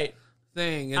beloved Right.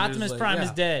 thing. And Optimus it was like, Prime is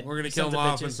dead. We're gonna You kill him sons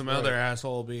of off, and bitches. some other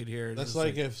asshole will be here. That's It's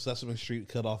like if Sesame Street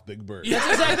cut off Big Bird. That's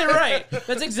exactly right.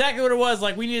 That's exactly what it was.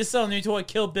 Like, we need to sell a new toy,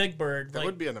 kill Big Bird. That Like,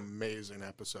 would be an amazing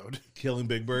episode. Killing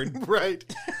Big Bird. Right.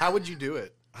 How would you do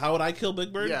it? How would I kill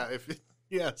Big Bird? Yeah,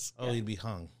 yes. Oh, he'd be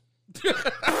hung.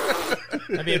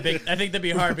 that'd be a big. I think that'd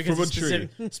be hard because From a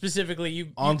tree. specifically you.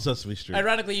 On Sesame Street.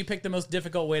 Ironically, you picked the most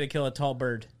difficult way to kill a tall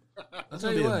bird. That's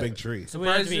That'd be a big tree. So it would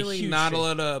have to be a Surprisingly, huge not tree. a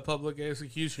lot of public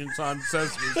executions on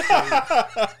Sesame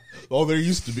Street. Oh, there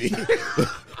used to be.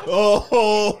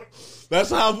 Oh,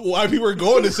 that's why people were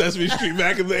going to Sesame Street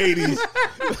back in the 80s.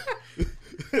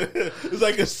 It's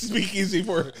like a speakeasy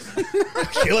for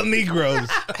killing Negroes.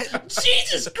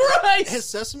 Jesus Christ! Has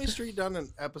Sesame Street done an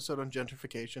episode on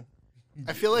gentrification?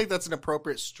 I feel like that's an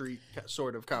appropriate street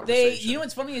sort of conversation. You know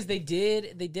what's funny is they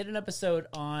did an episode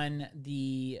on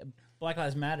the Black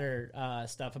Lives Matter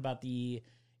stuff about the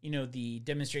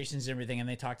demonstrations and everything, and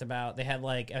they talked about, they had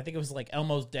like, I think it was like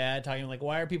Elmo's dad talking like,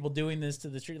 why are people doing this to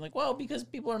the street? Like, well, because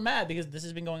people are mad because this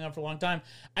has been going on for a long time.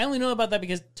 I only know about that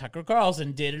because Tucker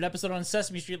Carlson did an episode on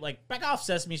Sesame Street, like, back off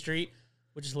Sesame Street,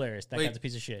 which is hilarious. That guy's a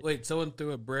piece of shit. Wait, someone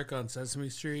threw a brick on Sesame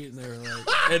Street, and they were like,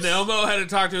 and Elmo had to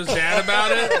talk to his dad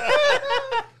about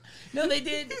it. No, they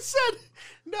did. He said,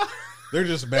 no. They're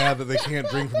just mad that they can't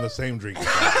drink from the same drink.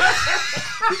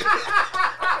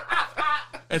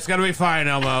 It's gonna be fine,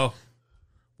 Elmo.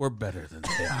 We're better than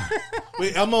they are.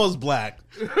 Wait, Elmo is black.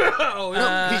 Oh,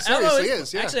 He seriously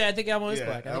is, yeah. Actually, I think Elmo is Yeah,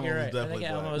 black. I think Elmo's you're right. I definitely think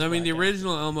Elmo black. is I mean, the black, yeah.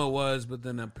 original Elmo was, but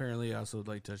then apparently he also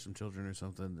like touched some children or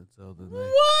something. And so then they...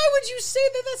 Why would you say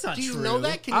that? That's not Do you true. know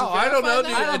that? Can you Oh, I don't know. verify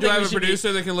Do, that? I don't do I think have we a should be-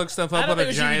 producer that can look stuff I up don't on a think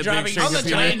we should be giant dropping big string on of the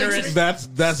peanuts?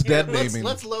 giant- That's dead naming.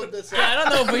 Let's load this up. Yeah, I don't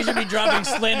know if we should be dropping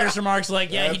slanderous remarks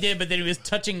like, yeah, he did, but then he was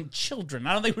touching children.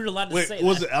 I don't think we were allowed to Wait, say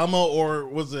was that. it Elmo or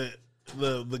was it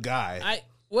the guy? I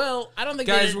don't think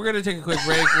Guys, they we're gonna take a quick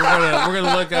break. We're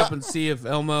gonna look up and see if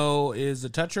Elmo is a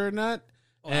toucher or not,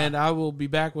 and I will be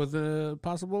back with a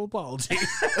possible apology.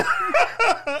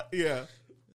 Yeah.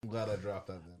 I'm glad I dropped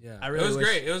that. Then. Yeah, I really it was wish-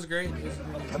 great. It was great.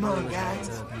 Come on,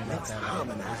 guys, let's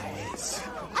harmonize.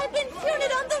 I've been hearing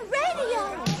it on the radio.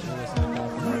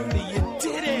 You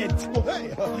did it! Well, hey,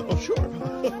 sure. I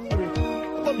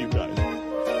mean, love you guys.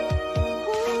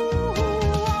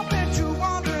 I bet you're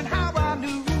wondering how I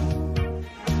knew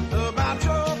about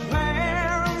your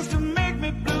plans to make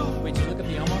me blue. Wait, did you look at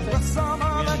the Elmo thing? Some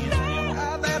other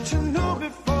guy that you knew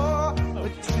before.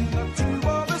 Between the two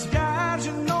of us guys,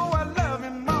 you know I love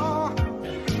you more.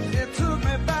 It took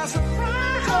me by surprise.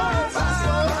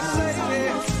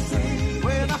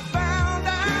 When I found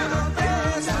out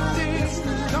yes I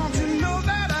did. Don't you know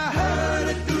that I heard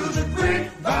it through the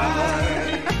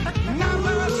grapevine? How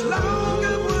much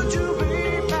longer would you be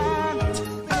mine?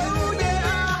 Oh yeah,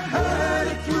 I heard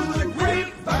it through the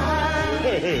grapevine.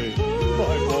 Hey,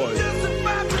 my boy. Just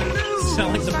about to lose Sound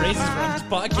like the Raisins Friends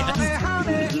podcast.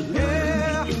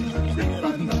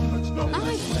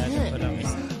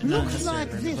 Looks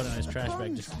like this. Put on his trash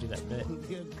bag just to do that bit.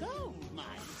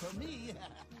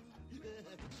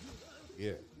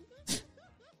 Yeah.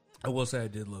 I will say I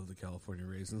did love the California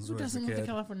Raisins. Who when I was a doesn't love the kid.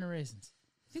 California Raisins?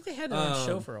 I think they had their own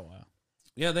show for a while.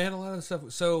 Yeah, they had a lot of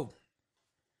stuff. So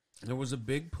there was a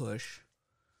big push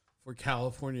for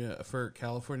California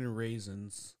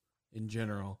raisins in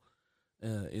general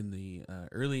in the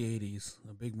early '80s.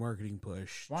 A big marketing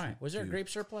push. Why? Was there a grape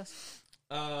surplus?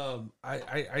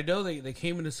 I know they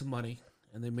came into some money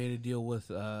and they made a deal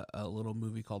with a little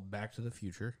movie called Back to the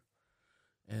Future.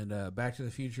 And Back to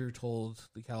the Future told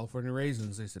the California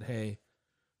Raisins, they said, hey,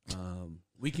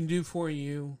 we can do for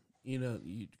you,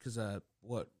 because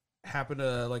what happened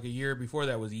like a year before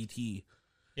that was E.T.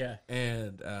 Yeah.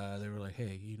 And they were like,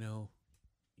 hey, you know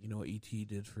what E.T.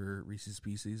 did for Reese's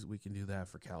Pieces? We can do that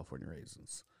for California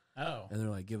Raisins. Oh. And they're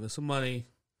like, give us some money.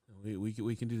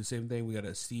 We can do the same thing. We got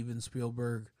a Steven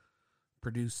Spielberg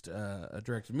produced a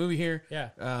directed movie here. Yeah.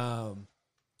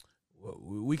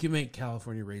 We can make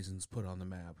California Raisins put on the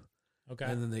map. Okay.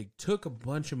 And then they took a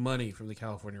bunch of money from the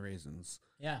California Raisins.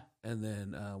 Yeah. And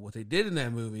then what they did in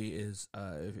that movie is,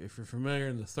 if you're familiar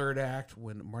in the third act,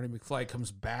 when Marty McFly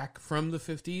comes back from the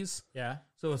 50s, Yeah.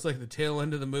 so it's like the tail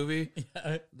end of the movie,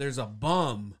 there's a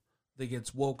bum that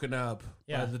gets woken up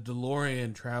by the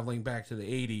DeLorean traveling back to the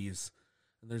 80s.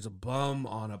 And there's a bum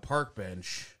on a park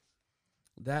bench.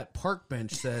 That park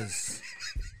bench says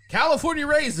California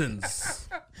Raisins.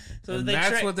 So And they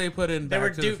that's what they put in They were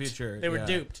Back to duped. the Future. They were Yeah.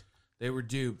 duped. They were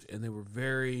duped, and they were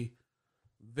very,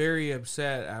 very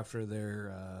upset after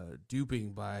their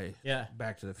duping by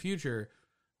Back to the Future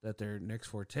that their next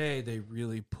forte, they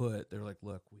really they're like,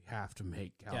 look, we have to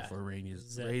make California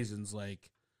Raisins like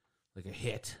a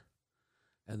hit.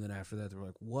 And then after that, they were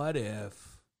like, what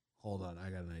if, hold on,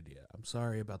 I got an idea. I'm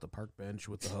sorry about the park bench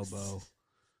with the hobo.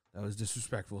 That was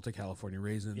disrespectful to California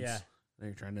Raisins. Yeah. Now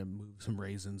you're trying to move some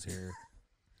raisins here.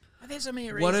 I think so many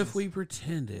raisins. What if we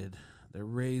pretended that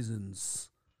raisins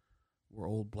were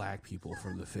old black people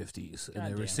from the 50s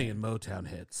and they were singing Motown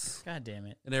hits? God damn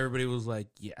it. And everybody was like,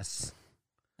 yes.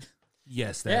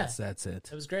 Yes, that's it.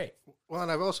 It was great. Well,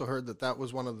 and I've also heard that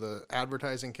was one of the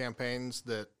advertising campaigns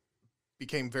that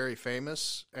became very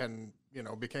famous and,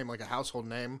 became like a household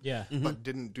name. Yeah. But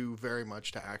didn't do very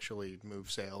much to actually move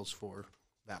sales for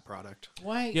that product.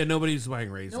 Why? Yeah, nobody's buying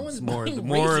raisins. No one's more buying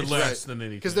or raisins. less than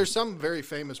anything. Because there's some very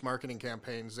famous marketing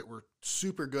campaigns that were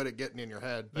super good at getting in your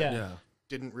head, but Yeah. Yeah.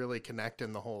 didn't really connect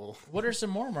in the whole. What are some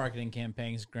more marketing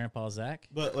campaigns, Grandpa Zach?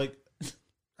 But like,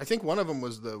 I think one of them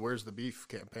was the "Where's the Beef"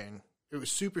 campaign. It was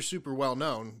super, super well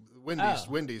known.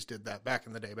 Wendy's did that back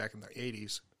in the day, back in the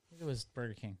 80s. I think it was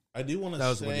Burger King. I do want That to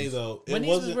was say Wendy's. though, it Wendy's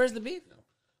was wasn't Where's the Beef?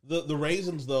 the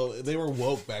raisins though. They were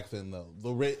woke back then though.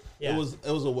 Yeah. It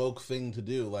was a woke thing to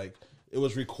do. Like it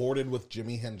was recorded with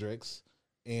Jimi Hendrix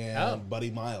and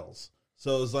Buddy Miles.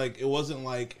 So it was like it wasn't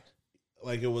like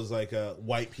it was like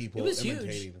white people It was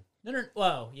imitating. huge. No.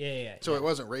 Whoa. Yeah. So it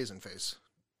wasn't Raisin Face.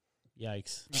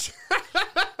 Yikes.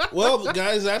 Well,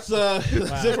 guys, that's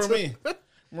it for me.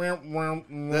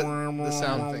 The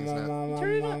sound thing's not.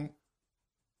 Turn it up.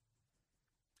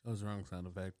 That was the wrong sound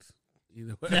effect.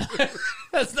 Either way.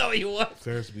 That's not what you want.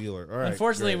 Ferris Bueller. All right.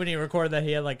 Unfortunately, great. when he recorded that,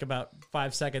 he had like about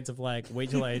 5 seconds of like, wait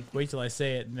till I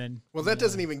say it, and then. Well, that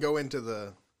doesn't even go into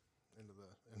the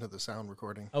sound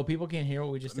recording. Oh, people can't hear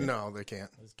what we just did. No, they can't.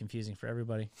 It's confusing for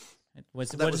everybody.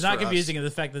 What's was not for confusing is the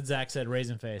fact that Zach said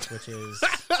raisin face, which is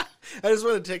I just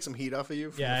wanted to take some heat off of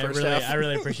you. From yeah. the first half. I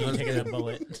really appreciate you taking that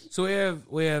bullet. So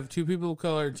we have two people of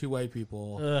color and two white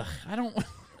people. Ugh, I don't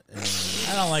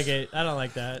like it. I don't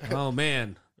like that. Oh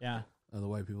man, Yeah. are the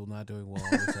white people not doing well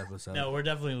on this episode? No, we're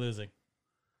definitely losing.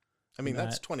 I mean,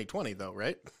 that's Not- 2020 though,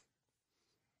 right?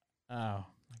 Oh.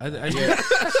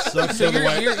 Sucks So for the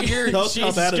white- you're Tell us how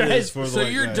Jesus bad it Christ. is for the so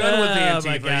white you're guy. done with the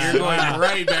Oh, my Antifa. God. You're going Wow.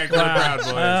 right back to the Proud Boys.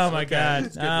 Oh my Okay, god.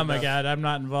 that's good Oh my enough. god. I'm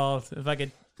not involved. If I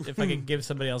could give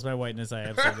somebody else my whiteness, I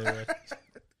absolutely would.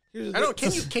 Here's the I don't.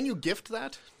 thing. Can you gift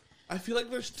that? I feel like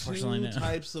there's Fortunately, two no.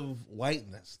 types of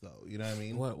whiteness, though. You know what I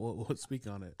mean? What? Speak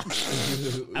on it.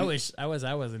 I wish I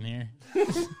wasn't here.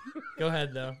 Go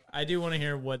ahead though. I do want to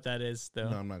hear what that is though.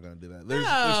 No, I'm not going to do that. There's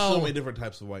No. so many different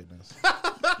types of whiteness.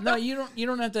 No, you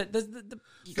don't have to.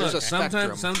 There's a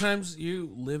spectrum. Sometimes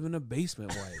you live in a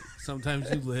basement white. Sometimes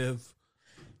you live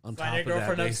on top Find your of that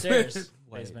girlfriend basement. upstairs.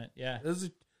 white. Basement. Yeah. Those are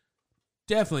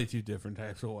definitely two different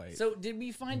types of white. So did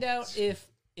we find out if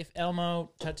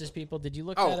Elmo touches people? Did you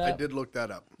look that Oh, up? I did look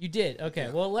that up. You did. Okay.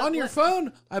 Well, on your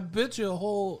phone, I bet you a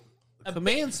whole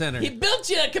command center. He built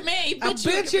you a command. He I built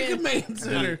you a bet you a command. command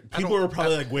center. People were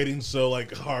probably like waiting so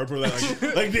like hard for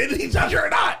that. Like did he touch her or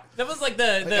not? That was like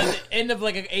the end of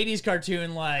like an 80s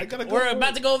cartoon. Like, gotta go we're for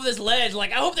about it. to go over this ledge.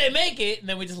 Like, I hope they make it. And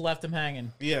then we just left them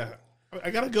hanging. Yeah,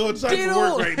 I gotta go inside Did for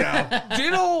work old- right now.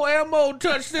 Did old Elmo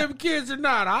touch them kids or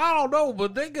not? I don't know,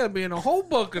 but they gonna be in a whole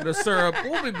bucket of syrup.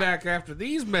 We'll be back after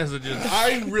these messages.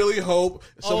 I really hope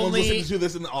someone's Only- listening to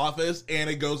this in the office and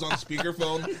it goes on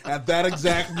speakerphone at that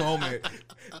exact moment,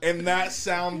 and that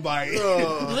soundbite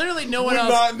Literally, no would one else.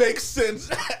 not make sense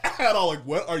at all. Like,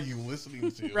 what are you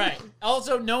listening to? Right.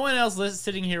 Also, no one else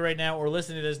sitting here right now or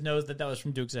listening to this knows that was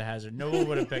from Dukes of Hazzard. No one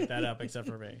would have picked that up except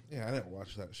for me. Yeah, I didn't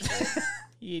watch that shit.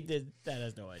 He did. Dad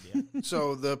has no idea.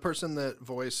 So the person that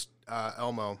voiced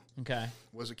Elmo Okay.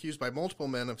 was accused by multiple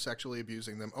men of sexually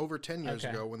abusing them over 10 years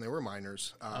Okay. ago when they were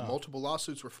minors. Multiple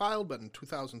lawsuits were filed, but in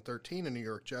 2013, a New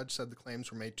York judge said the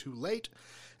claims were made too late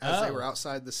as they Oh. were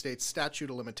outside the state's statute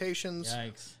of limitations.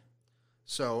 Yikes.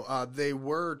 So they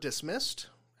were dismissed.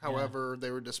 However,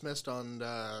 they were dismissed on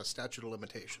statute of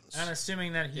limitations. I'm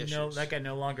assuming that Issues. that guy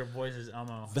no longer voices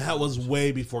Elmo. That was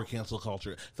way before cancel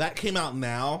culture. That came out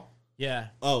now. Yeah.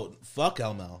 Oh, fuck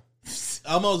Elmo.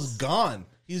 Elmo's gone.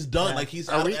 He's done. Yeah. Like he's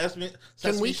Are out we- of Sesame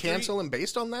Can we Street. cancel him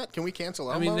based on that? Can we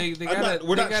cancel Elmo? I mean, they got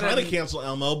We're not they trying to cancel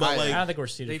Elmo, but I- I like, don't think we're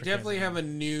suited They for definitely canceling. have a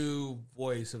new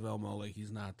voice of Elmo. Like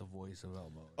he's not the voice of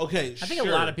Elmo. okay, I think a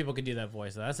lot of people could do that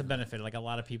voice, though. That's a benefit. Like, a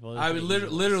lot of people. I mean,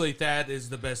 literally, that is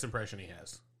the best impression he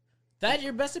has. That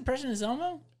your best impression is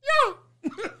Elmo? Yeah,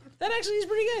 That actually is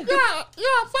pretty good. yeah.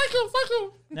 Thank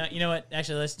you. No, you know what?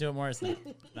 Actually, let's do it more. It's not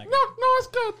good. it's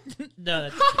good. No,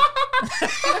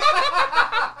 that's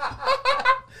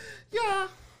Yeah,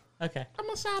 okay. I'm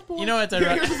a sad boy. You know what's Here's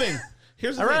ironic? the thing.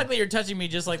 Here's the thing. Ironically, you're touching me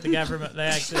just like the guy from the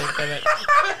accident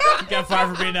that got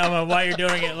fired for being Elmo while you're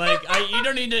doing it. Like, you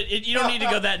don't need to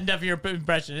go that in depth of your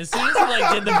impression. As soon as he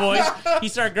like did the voice, he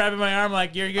started grabbing my arm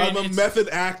like you're. I'm a it's, method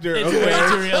actor. It's okay? way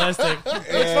too realistic.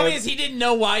 What's funny is he didn't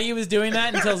know why he was doing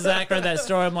that until Zach heard that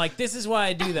story. I'm like, this is why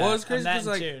I do that. Well, it's crazy I'm that 'cause,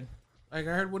 like, in tune. Like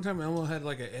I heard one time Elmo had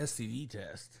like a STD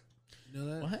test. You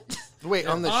know that? What? Wait,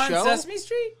 on the On show? Sesame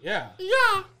Street? Yeah.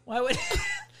 Why would?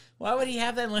 Why would he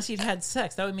have that unless he'd had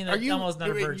sex? That would mean Are that you? Elmo's not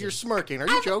a virgin. You're smirking. Are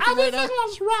you joking right now?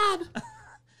 was rad.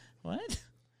 What?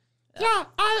 Yeah,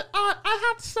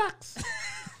 I had sex.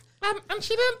 and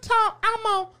she didn't tell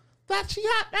Elmo that she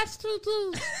had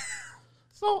STD.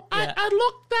 So Yeah. I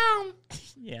looked down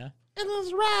Yeah. and it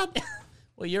was red.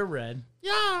 Well, you're red.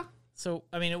 Yeah. So,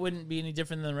 I mean, it wouldn't be any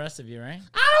different than the rest of you, right?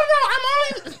 I don't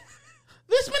know. I'm only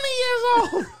this many years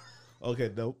old.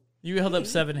 Okay, nope. You held up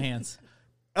 7 hands.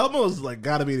 Elmo's like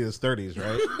got to be in his 30s,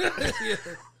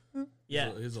 right?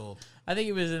 Yeah. He's old. I think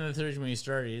he was in the 30s when he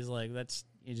started. He's like,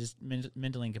 he's just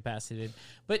mentally incapacitated.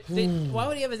 But why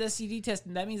would he have his STD test?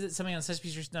 And that means that somebody on Sesame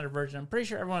Street's not a virgin. I'm pretty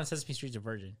sure everyone on Sesame Street's a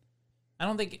virgin. I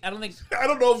don't think. I don't know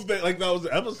if that was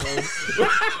the episode.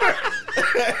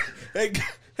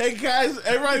 hey guys,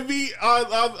 everybody meet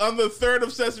on the 3rd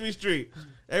of Sesame Street.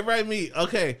 Everybody meet.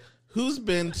 Okay, who's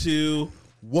been to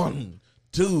 1,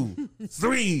 2,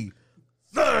 3,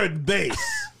 third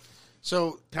base?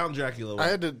 So Count Dracula. I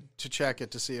had to check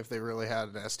it to see if they really had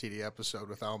an STD episode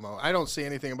with Elmo. I don't see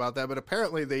anything about that, but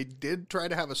apparently they did try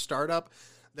to have a startup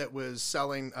that was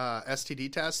selling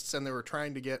STD tests, and they were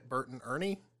trying to get Bert and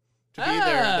Ernie to be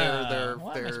their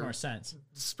well, that makes more sense.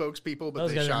 spokespeople, but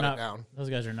Those they guys are shot not. it down. Those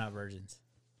guys are not virgins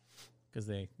because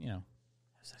they, have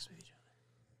sex with each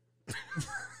other.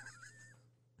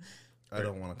 I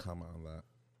don't want to comment on that.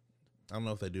 I don't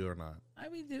know if they do or not. I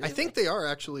mean, I think they are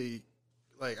actually.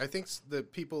 Like, I think the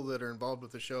people that are involved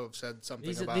with the show have said something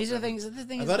about these are them. things. The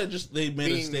thing I is, thought they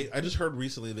made a being- state. I just heard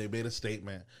recently they made a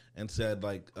statement and said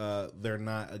like they're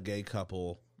not a gay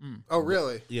couple. Oh,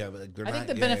 really? Yeah, like, they're I not think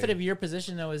the gay, benefit of your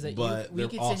position though is that but we they're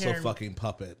could sit also here and, fucking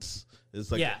puppets.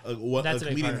 It's like Yeah, what that's a a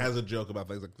big comedian part of has a joke about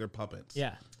things like they're puppets.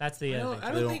 Yeah, that's the other thing. I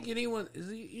They don't don't- think anyone is.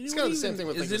 Anyone kind of the even, same thing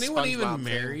with, is like, the anyone SpongeBob even thing.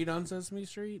 married on Sesame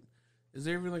Street? Is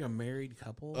there even like a married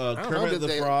couple? I don't know, Kermit did the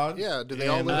they- Frog. yeah, do they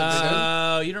all and, live in sin?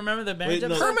 Oh, you don't remember the marriage Wait,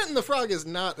 no. episode? Kermit and the Frog is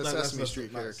not a No, that's Sesame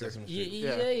Street not character. Sesame Street.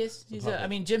 Yeah, Yeah. he's I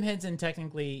mean, Jim Henson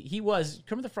technically he was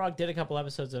Kermit the Frog did a couple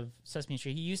episodes of Sesame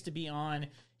Street. He used to be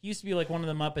like one of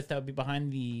the Muppets that would be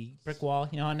behind the brick wall.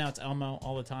 You know, how now it's Elmo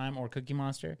all the time or Cookie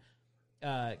Monster.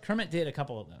 Kermit did a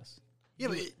couple of those. Yeah,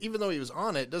 but even though he was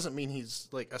on it, doesn't mean he's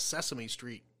like a Sesame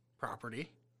Street property.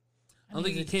 I don't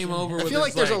think he it's came Jim over I with feel his,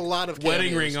 like there's a lot of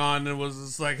wedding cameos. ring on and was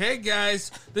just like, "Hey guys,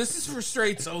 this is for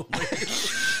straights only."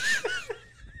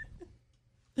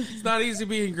 It's not easy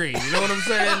being green. You know what I'm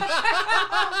saying?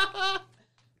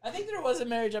 I think there was a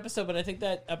marriage episode, but I think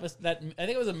that I think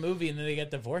it was a movie, and then they got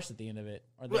divorced at the end of it.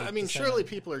 Or Well, they I mean, decided- surely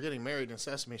people are getting married in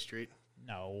Sesame Street.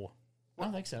 no, I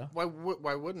don't think so. Why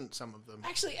wouldn't some of them?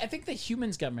 Actually, I think the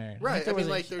humans got married. Right, I think there I mean, was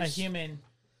like, a there's- human.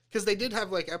 Because they did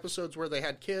have like episodes where they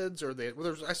had kids, or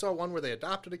I saw one where they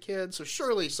adopted a kid. So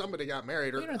surely somebody got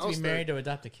married, or You don't have to else be they're- married to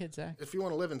adopt a kid, Zach. if you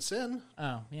want to live in sin.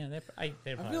 Oh, yeah, they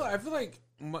I feel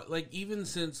like even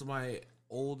since my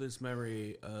oldest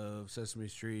memory of Sesame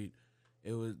Street,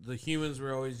 it was the humans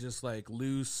were always just like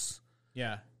loose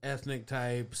yeah. ethnic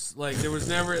types. Like there was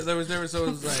never so it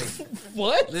was like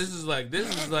What? this is like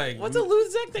What's a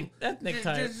loose ethnic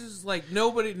type? This is like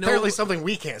nobody Apparently, something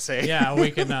we can't say. Yeah,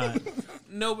 we could not.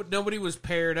 nobody was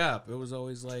paired up. It was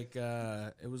always like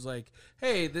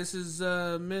hey, this is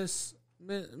Miss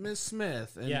Miss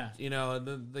Smith, and Yeah. you know,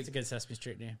 and It's a good Sesame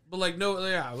Street name. but like no,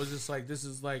 yeah, I was just like, this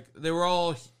is like they were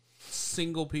all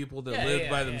single people that Yeah, lived yeah,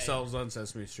 by yeah, themselves on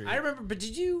Sesame Street. I remember, but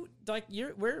did you like?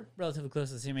 We're relatively close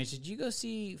to the same age. Did you go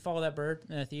see Follow That Bird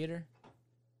in a theater?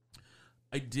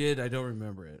 I did. I don't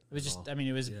remember it. It was just, I mean,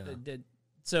 it was. Yeah.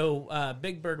 So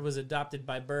Big Bird was adopted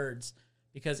by birds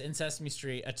because in Sesame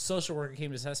Street, a social worker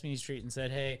came to Sesame Street and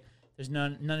said, "Hey, there's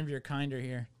none of your kind are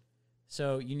here,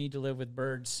 so you need to live with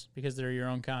birds because they're your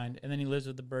own kind." And then he lives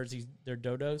with the birds. They're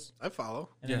dodos, I follow.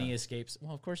 and then Yeah. he escapes.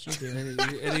 Well, of course you do.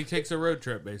 And he takes a road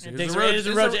trip basically. It's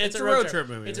a road trip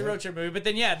movie. It's a right? road trip movie. But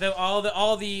then, yeah, all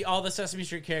the Sesame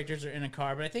Street characters are in a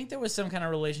car. But I think there was some kind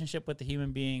of relationship with the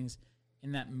human beings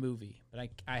in that movie. But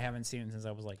I haven't seen it since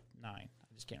I was like 9.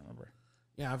 I just can't remember.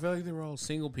 Yeah, I feel like they were all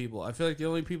single people. I feel like the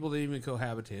only people that even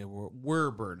cohabitated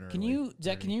were Bert and Ernie. Can you,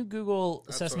 Zach? Can you Google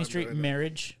That's Sesame what I'm Street doing now.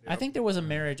 marriage? I think there was a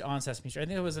marriage on Sesame Street. I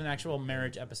think there was an actual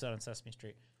marriage episode on Sesame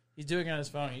Street. He's doing it on his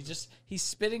phone. He's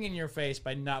spitting in your face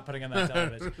by not putting on that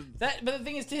television. But the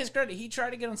thing is, to his credit, he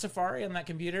tried to get on Safari on that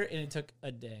computer, and it took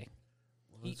a day.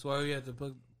 That's why we had to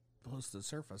post the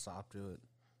Surface Op to it.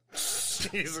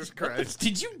 Jesus Christ.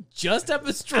 Did you just have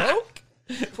a stroke?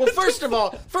 Well, first of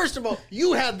all,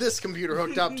 you had this computer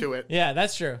hooked up to it. Yeah,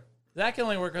 that's true. That can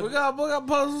only work with. We got to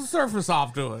post the Surface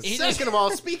Op to it. Second of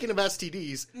all, speaking of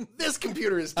STDs, this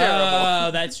computer is terrible.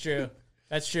 Oh, that's true.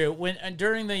 That's true. When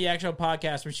during the actual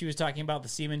podcast when she was talking about the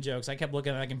semen jokes, I kept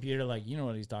looking at that computer like, you know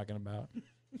what he's talking about.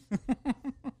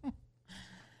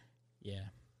 Yeah.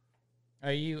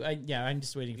 Are you? Yeah, I'm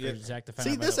just waiting for Zach to find out.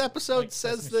 See, about this it. episode Like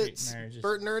says Sesame that Street marriages.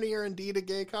 Bert and Ernie are indeed a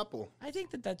gay couple. I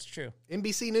think that that's true.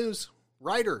 NBC News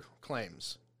writer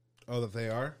claims. Oh, that they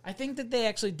are? I think that they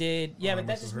actually did. Yeah, I but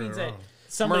that must just have heard means it that wrong.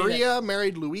 somebody. Maria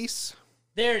married Luis.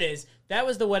 There it is. That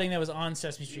was the wedding that was on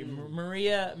Sesame Street.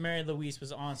 Maria married Luis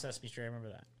was on Sesame Street. I remember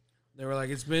that. They were like,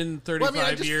 it's been 35 Well, I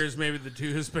mean, I just- years. Maybe the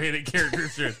two Hispanic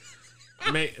characters should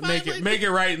make it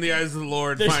right in the eyes of the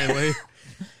Lord. Finally,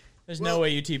 There's no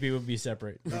way UTB would be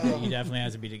separate. You definitely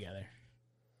have to be together.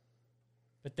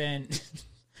 But then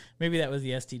maybe that was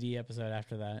the STD episode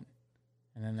after that,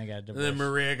 and then they got and divorced. then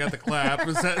Maria got the clap.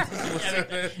 Was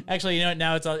that? Actually, you know what?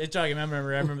 Now it's jogging. I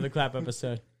remember the clap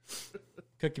episode.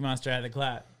 Cookie Monster had the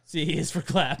clap. C is for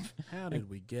clap. How did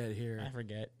we get I here?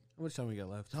 forget. How much time we got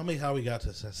left? Tell me how we got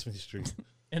to Sesame Street.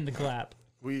 In the clap.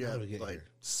 We How have did we get like here?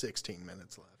 16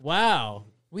 minutes left. Wow.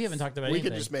 We haven't talked about We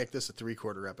anything. could just make this a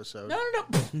 3/4 episode.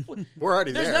 No. We're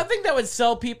already There's there. nothing that would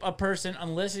sell a person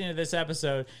on listening to this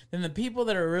episode than the people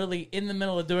that are really in the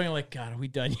middle of doing it like, God, are we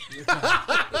done yet?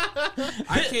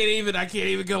 I can't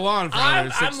even go on for another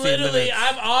 16 I'm literally, minutes.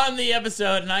 I'm on the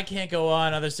episode and I can't go on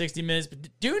another 60 minutes. But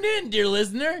tune in, dear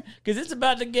listener, because it's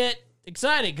about to get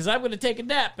exciting because I'm going to take a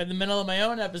nap in the middle of my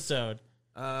own episode.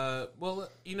 Well,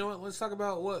 you know what? Let's talk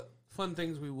about what fun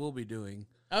things we will be doing.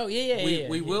 Oh, yeah.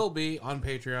 We will be on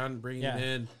Patreon bringing Yeah.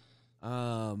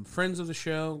 in friends of the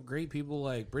show, great people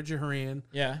like Bridget Horan,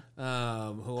 Yeah.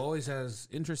 who always has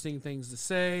interesting things to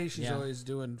say. She's Yeah. always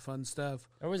doing fun stuff.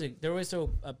 They're always so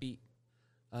upbeat.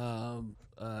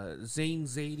 Zane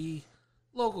Zadie,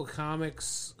 local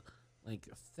comics like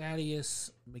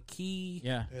Thaddeus McKee.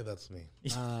 Yeah. Hey, that's me.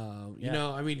 You Yeah.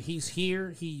 know, I mean, he's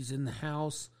here, he's in the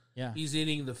house, Yeah. he's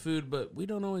eating the food, but we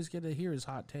don't always get to hear his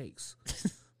hot takes.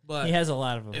 But He has a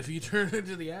lot of them. if you turn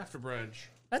into the after brunch,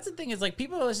 That's the thing is like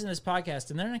people are listening to this podcast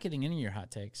and they're not getting any of your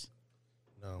hot takes.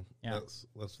 No, Yeah. that's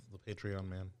the Patreon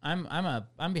man.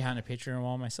 I'm behind a Patreon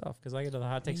wall myself because I get to the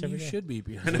hot takes you every day. should be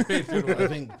behind a Patreon. I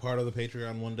think part of the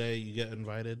Patreon one day you get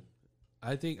invited.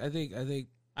 I think I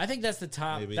think that's the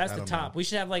top. Maybe, That's I the don't top. know. We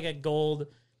should have like a gold,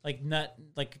 like nut,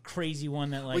 like a crazy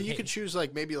one that like. well, you hey- could choose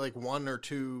like maybe like 1 or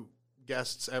 2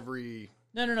 guests every.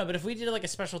 No. But if we did like a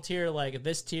special tier, like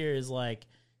this tier is like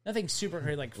nothing super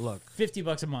crazy, like Look.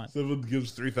 $50 a month. Someone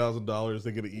gives $3,000,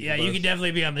 they're gonna eat. Yeah, you can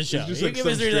definitely be on the show. It's just You like give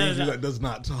some us stranger $3,000. that does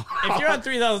not talk. If you're on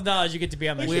 $3,000, you get to be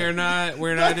on the show. we're not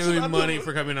That's doing not money the-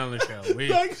 for coming on the show.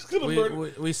 That's gonna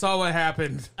burn- We saw what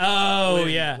happened. Oh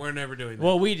We- yeah. we're never doing that.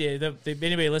 Well, we did.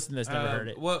 Anybody listening to this never heard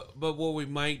it. But what we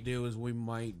might do is we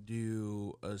might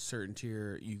do a certain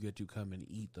tier. You get to come and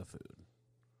eat the food,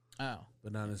 Oh,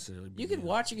 but not necessarily. be you can on.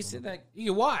 watch. You can sit that. You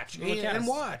can watch Look at and us.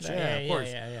 watch. Yeah, Yeah, yeah, of course.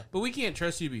 yeah. But we can't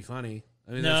trust you to be funny.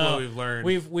 I mean, No, that's what we've learned.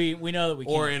 We know that we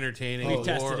or can't. entertaining, We've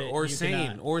tested or, it. or You sane,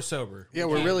 cannot. or sober. Yeah,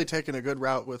 we're really taking a good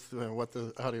route with what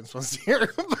the audience wants to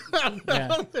hear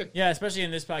about. Yeah, especially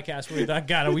in this podcast where we thought,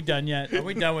 God, are we done yet? Are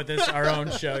we done with this, our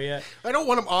own show yet? I don't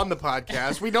want them on the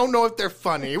podcast. We don't know if they're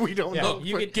funny. We don't Yeah, know.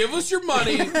 you could, Give us your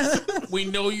money. We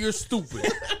know you're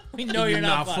stupid. we know you're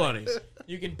not funny. funny.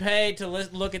 You can pay to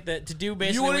look at to do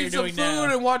basically You what want to you're eat some doing food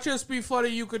now. and watch us be funny?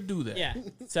 You could do that. Yeah,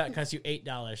 so it costs you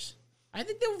 $8. I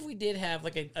think that if we did have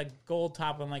like a gold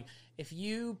top on, like if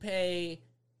you pay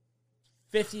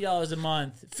 $50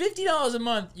 a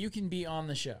month, you can be on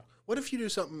the show. What if you do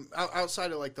something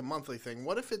outside of like the monthly thing?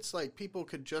 What if it's like people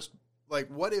could just like,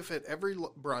 what if at every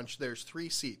brunch there's 3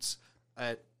 seats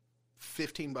at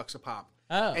 $15 a pop,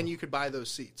 and you could buy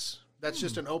those seats? That's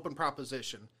just an open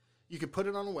proposition. You could put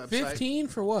it on a website. 15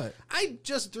 for what? I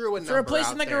just threw a number For a place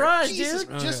out in the there. garage, Jesus,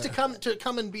 dude. just to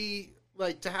come and be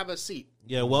like to have a seat.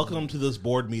 Yeah, welcome to this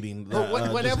board meeting that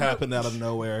just whatever- happened out of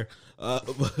nowhere.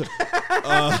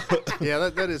 Yeah,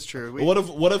 that is true. What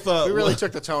if We really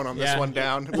took the tone on this Yeah. one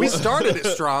down. We started it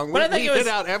strong. But I We think it was- hit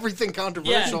out everything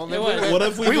controversial. Yeah, and then it we was. went, What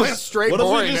if we went just, straight what if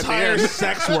boring we just at the hire end?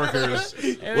 sex workers?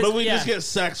 What if we just get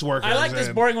sex workers? I like this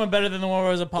in? boring one better than the one where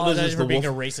I was apologizing this, for the being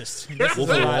Wolf- a racist. This is Wolf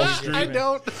of the Wall one. Street? I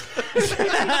don't.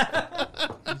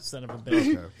 You son of a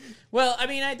bitch. Well, I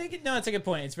mean, I think it's a good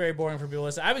point. It's very boring for people to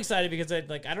listen. I'm excited because I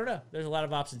don't know. There's a lot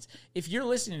of options. If you're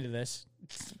listening to this,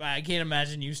 I can't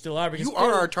imagine you still are because You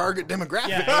are our target demographic.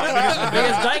 yeah,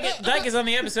 because Dyke is on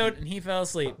the episode and he fell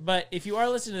asleep. But if you are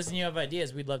listening to this and you have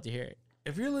ideas, we'd love to hear it.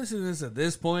 If you're listening to this at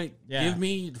this point, Yeah. give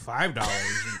me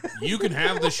 $5. You can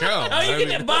have the show. Oh, you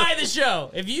can buy the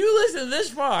show. If you listen this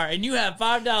far and you have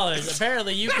 $5,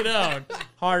 apparently you can own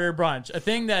Harder Brunch, a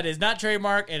thing that is not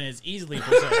trademark and is easily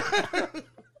for sale.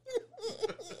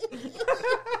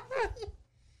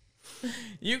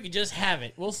 You can just have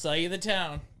it. We'll sell you the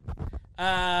town.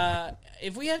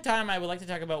 If we have time, I would like to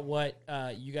talk about what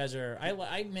you guys are.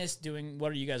 I miss doing.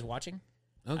 What are you guys watching?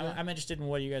 Okay. I'm interested in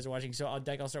what you guys are watching. So,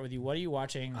 Dyke, I'll start with you. What are you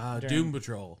watching? during- Doom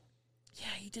Patrol. Yeah,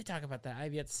 you did talk about that.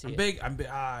 I've yet to see I'm it. big.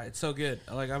 It's so good.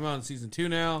 Like I'm on season 2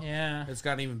 now. Yeah. It's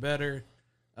gotten even better.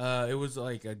 It was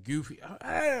like a goofy.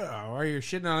 I don't know. Are you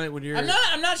shitting on it when you're? I'm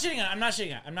not shitting on it. I'm not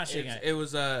shitting on it. It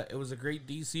was a great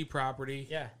DC property.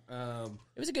 Yeah.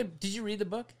 It was a good. Did you read the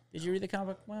book? Did you read the comic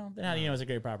book? Well, then how do you know it's a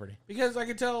great property? Because I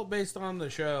could tell based on the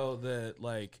show that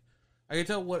like I can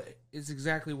tell what is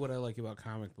exactly what I like about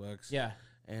comic books. Yeah.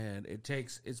 And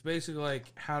it's basically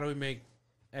like how do we make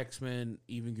X-Men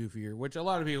even goofier, which a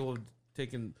lot of people have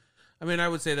taken. I mean, I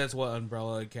would say that's what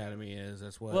Umbrella Academy is.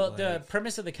 That's what. Well, the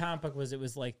premise of the comic book was it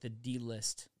was like the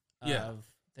D-list of Yeah.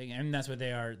 thing, and that's what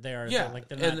they are. They are. yeah, Like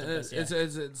they're not and the best, yeah.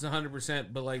 it's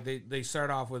 100%. But like they start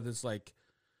off with this like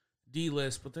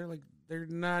D-list, but they're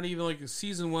not even like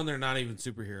season 1. They're not even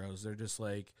superheroes. They're just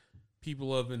like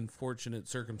people of unfortunate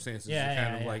circumstances Yeah, that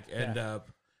kind yeah, of like yeah. end up,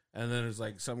 and then it's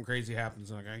like something crazy happens.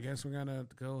 And like I guess we're gonna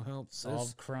go help Solve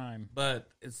this. crime. But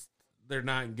they're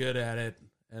not good at it.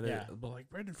 Yeah. But like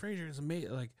Brendan Fraser is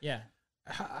amazing. Like Yeah.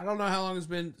 I don't know how long it's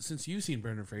been since you've seen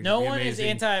Brendan Fraser. No be one is amazing.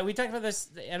 anti. We talked about this.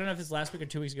 I don't know if it's last week or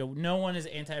 2 weeks ago. No one is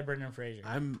anti Brendan Fraser.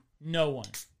 No one.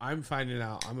 I'm finding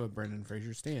out I'm a Brendan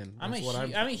Fraser stan. I'm That's a what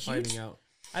hu- I'm a finding huge- out.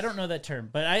 I don't know that term,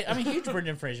 but I'm a huge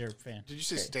Brendan Fraser fan. Did you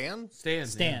say Stan?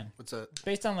 Stan. What's that?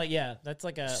 Based on that's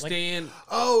like a Stan.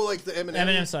 Oh, like the Eminem,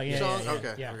 Eminem song, yeah, song? yeah,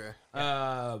 Okay, yeah.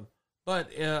 okay.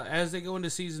 But as they go into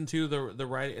season 2, the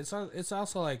writing it's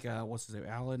also like what's his name,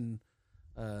 Alan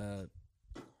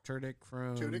Tudyk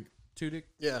from Tudyk.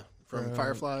 Yeah, from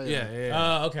Firefly.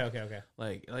 Yeah. Oh, okay.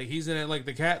 Like he's in it. Like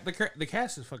the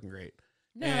cast is fucking great.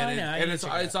 No, and I know. I and need it's to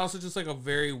check it it's also just like a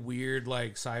very weird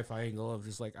like sci-fi angle of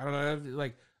just like I don't know,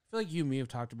 like I feel like you and me have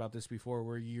talked about this before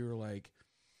where you're like,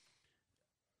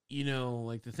 you know,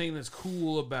 like the thing that's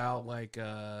cool about like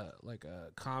a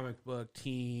comic book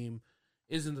team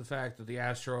isn't the fact that the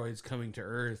asteroids coming to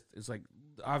Earth is like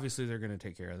obviously they're going to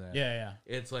take care of that. Yeah.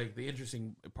 It's like the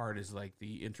interesting part is like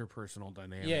the interpersonal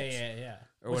dynamics. Yeah.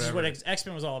 Or Which is whatever. what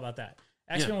X-Men was all about. That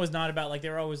X-Men was not about like they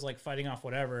were always like fighting off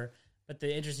whatever. But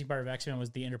the interesting part of X-Men was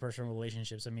the interpersonal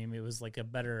relationships. I mean, it was like a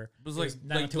better. It was like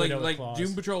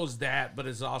Doom Patrol is that, but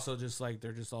it's also just like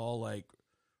they're just all like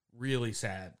really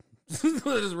sad.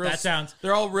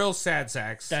 They're all real sad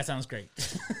sacks. That sounds great.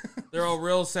 They're all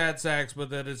real sad sacks, but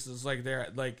then it's just like they're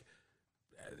like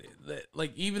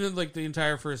even in like the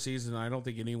entire first season, I don't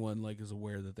think anyone like is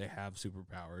aware that they have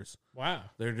superpowers. Wow.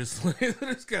 They're just like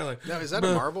they're just kind of like. Now, is that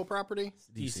a Marvel property?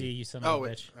 DC, you son Oh,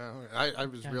 of a bitch. I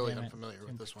was God really damn it. unfamiliar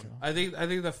with this one. I think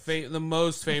the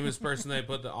most famous person they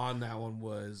put on that one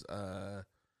was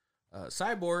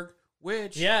Cyborg,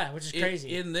 which is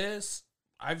crazy. In this,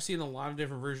 I've seen a lot of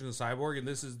different versions of Cyborg, and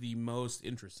this is the most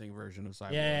interesting version of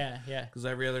Cyborg. Yeah. Because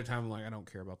every other time, I'm like, I don't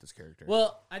care about this character.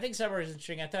 Well, I think Cyborg is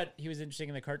interesting. I thought he was interesting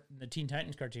in the Teen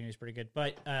Titans cartoon. He was pretty good.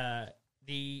 But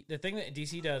the thing that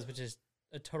DC does, which is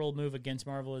a total move against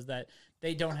Marvel, is that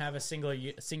they don't have a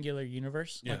singular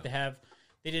universe. Yeah. Like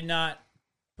they did not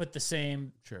put the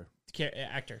same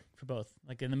actor for both.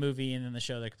 Like in the movie and in the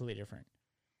show, they're completely different,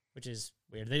 which is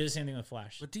weird. They do the same thing with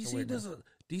Flash. But It's a weird one.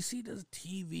 DC does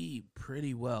TV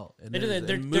pretty well. And They do there's-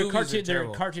 their and movies are cartoon. Their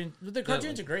terrible. cartoon. Their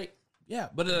cartoons like- are great. Yeah,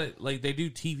 but like they do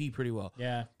TV pretty well.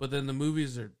 Yeah. But then the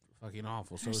movies are fucking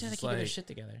awful. I So it's understand they just keep their like shit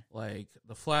together.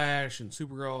 The Flash and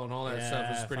Supergirl and all that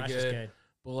stuff is pretty Flash good.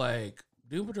 But like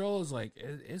Doom Patrol is like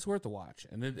it's worth the watch,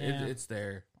 and Yeah. it's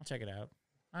there. I'll check it out.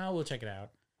 I will check it out.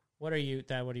 What are you,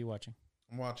 Dad? What are you watching?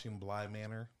 I'm watching Bly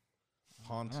Manor. I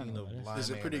Haunting don't know of what that is. Bly Is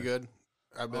it pretty Manor. good?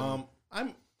 I've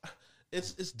been.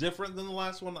 It's different than the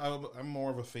last one. I'm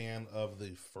more of a fan of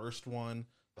the first one,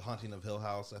 The Haunting of Hill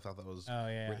House. I thought that was Oh,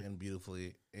 yeah. written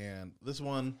beautifully, and this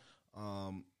one,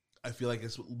 I feel like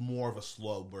it's more of a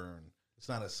slow burn. It's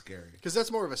not as scary. Because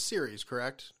that's more of a series,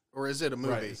 correct? Or is it a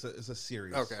movie? Right, it's a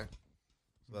series. Okay.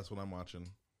 So that's what I'm watching.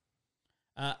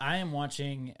 I am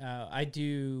watching. I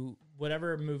do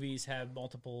whatever movies have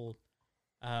multiple,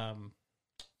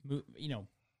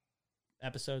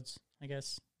 episodes. I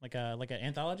guess like an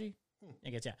anthology. I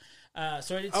guess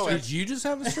So I did. Oh, Star- Did you just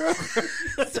have a stroke?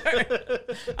 Sorry.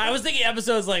 I was thinking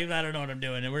episodes like I don't know what I'm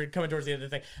doing, and we're coming towards the end of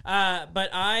the thing. But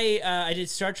I did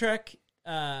Star Trek.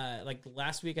 Like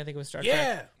last week, I think it was Star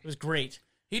Yeah. Trek. It was great.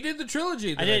 He did the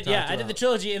trilogy. I did. talked I did the about.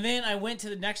 trilogy, and then I went to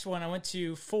the next one. I went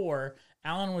to 4.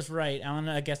 Alan was right. Alan,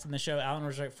 a guest on the show. Alan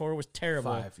was right. 4 was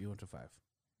terrible. 5. You went to 5.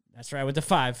 That's right. I went to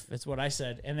 5. That's what I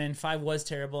said. And then 5 was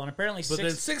terrible, and apparently But 6.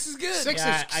 then 6 is good. Six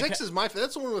Yeah, is six is my.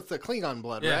 That's the one with the Klingon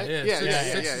blood, Yeah, right? yeah, yeah, six, yeah,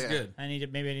 six yeah, is yeah. good.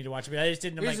 Maybe I need to watch it, but I just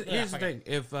didn't. Here's, like, here's the fuck it.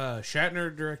 thing: if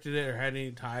Shatner directed it or had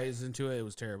any ties into it, it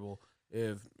was terrible.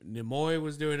 If Nimoy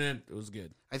was doing it, it was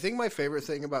good. I think my favorite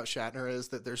thing about Shatner is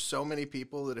that there's so many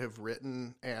people that have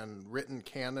written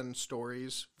canon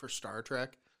stories for Star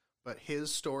Trek, but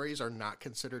his stories are not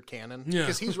considered canon Yeah.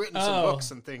 because he's written some Oh.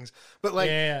 books and things. But like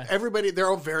Yeah. everybody, they're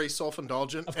all very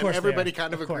self-indulgent, Of and course they everybody are.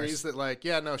 kind of Of course. agrees that like,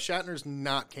 yeah, no, Shatner's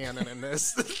not canon in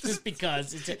this, Just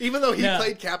because. It's even though he No.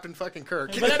 played Captain fucking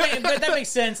Kirk. but that makes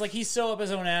sense. Like he's so up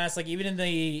his own ass. Like even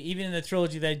in the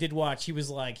trilogy that I did watch, he was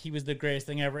the greatest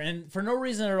thing ever. And for no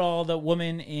reason at all, the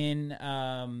woman in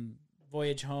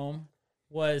Voyage Home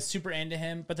was super into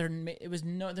him. But there's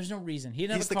no reason. He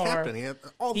didn't He's have the a car. captain. He had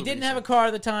all. He the didn't have a reason. car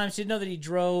at the time. She didn't know that he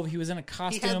drove. He was in a He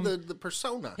costume. had the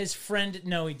persona. His friend,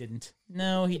 no, he didn't.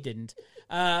 No, he didn't.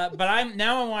 But I'm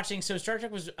watching. So Star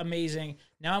Trek was amazing.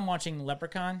 Now I'm watching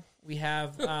Leprechaun. We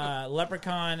have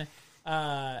Leprechaun.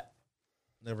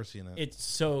 Never seen it. It's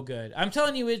so good. I'm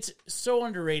telling you, it's so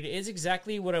underrated. It's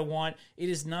exactly what I want. It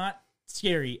is not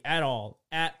scary at all.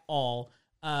 At all.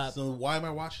 So why am I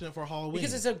watching it for Halloween?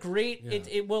 Because it's a great.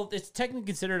 It's technically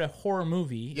considered a horror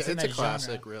movie. Yeah, in it's a that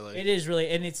classic, genre. really. It is really,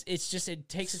 and it does not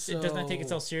take So-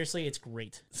 itself seriously. It's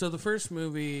great. So the first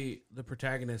movie, the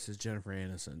protagonist is Jennifer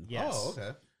Aniston. Yes. Oh,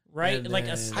 okay. Right. And like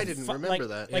then- I didn't remember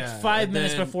that. Like Yeah, 5 and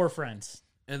minutes then- before Friends.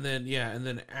 And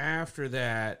then after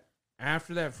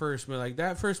that first movie, like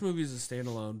that first movie is a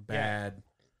standalone bad,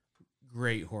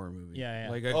 great horror movie. Yeah, yeah.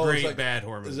 Like a Oh, it's great like- bad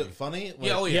horror movie. Is it funny? Like,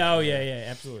 Yeah, oh, Yeah. Yeah.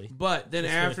 Absolutely. But then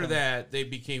It's really after funny. that, they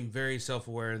became very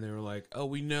self-aware, and they were like, "Oh,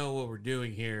 we know what we're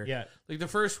doing here." Yeah. Like the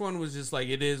first one was just like,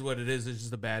 "It is what it is. It's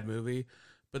just a bad movie."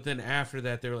 But then after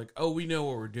that, they were like, "Oh, we know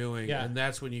what we're doing," Yeah. and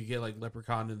that's when you get like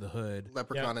Leprechaun in the Hood,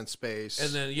 Leprechaun in space,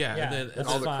 and then Yeah, and then that's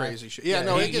all the 5. crazy shit. Yeah,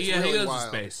 no, he, it gets he really goes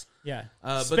wild. to space. Yeah.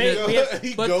 But Space- then- we have-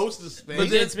 he but- goes to space. But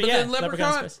then, But yeah,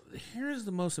 Leprechaun. Leprechaun Here's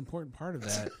the most important part of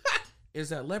that is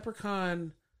that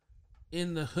Leprechaun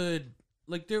in the Hood,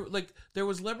 there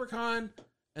was Leprechaun,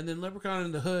 and then Leprechaun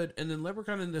in the Hood, and then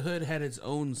Leprechaun in the Hood had its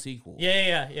own sequel.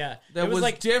 Yeah. that It was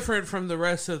like different from the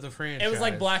rest of the franchise. it was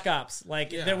like Black Ops.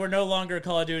 Like Yeah. there were no longer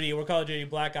Call of Duty. We're Call of Duty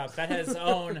Black Ops. That had its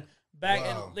own back.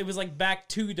 Wow. It was like Back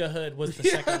to the Hood was the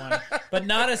second one, but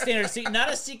not a standard. Not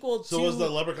a sequel. So to... was the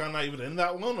Leprechaun not even in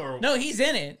that one, or No, he's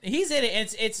in it.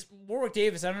 And it's Warwick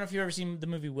Davis. I don't know if you've ever seen the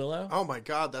movie Willow. Oh my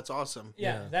god, that's awesome.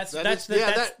 Yeah, that's That that's is- the yeah,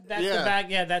 that's that- the yeah. back.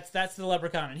 Yeah, that's the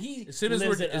Leprechaun, and he as soon as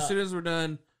lives it up. we're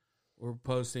done, we're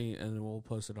posting, and then we'll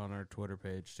post it on our Twitter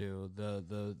page too.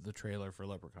 The trailer for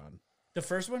Leprechaun. The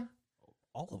first one.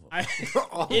 All of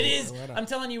them. It is. I'm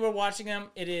telling you, we're watching them.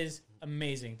 It is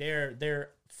amazing. They're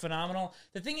phenomenal.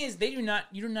 The thing is, you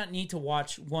do not need to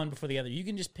watch one before the other. You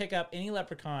can just pick up any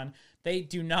Leprechaun. They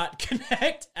do not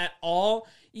connect at all.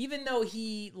 Even though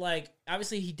he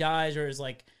obviously he dies or is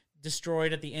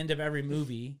destroyed at the end of every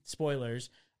movie. Spoilers.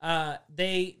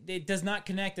 It does not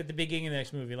connect at the beginning of the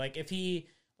next movie. Like if he.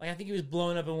 I think he was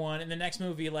blown up in one. In the next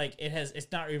movie,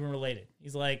 it's not even related.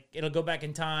 He's like, it'll go back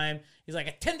in time. He's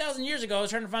like, 10,000 years ago, I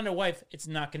was trying to find a wife. It's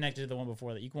not connected to the one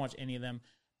before that. You can watch any of them.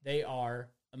 They are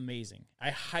amazing. I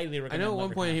highly I recommend. know at one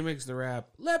point Leprechaun. he makes the rap,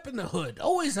 "Lep in the Hood,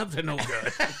 always up to no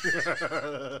good."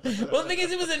 Well, the thing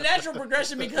is, it was a natural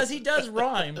progression because he does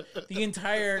rhyme the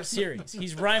entire series.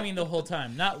 He's rhyming the whole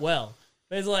time. Not well,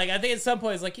 But it's like, I think at some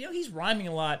point it's like, he's rhyming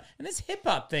a lot, and this hip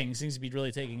hop thing seems to be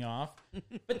really taking off.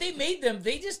 But they made them,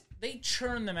 they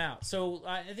churned them out. So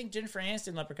I think Jennifer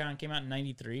Aniston Leprechaun came out in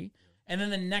 93, and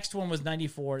then the next one was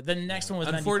 94. The next one was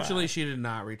 95. Unfortunately, she did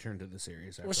not return to the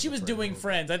series. Well, she was doing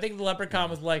Friends. I think the Leprechaun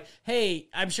was like, hey,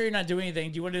 I'm sure you're not doing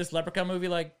anything. Do you want to do this Leprechaun movie?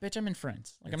 Like, bitch, I'm in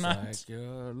Friends. Like, I'm not.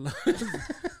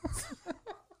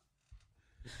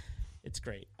 It's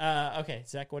great. Okay,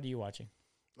 Zach, what are you watching?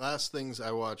 Last things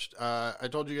I watched. I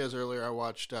told you guys earlier I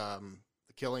watched The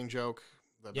Killing Joke.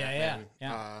 The Batman.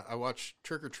 Yeah. I watched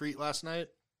Trick or Treat last night.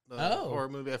 The horror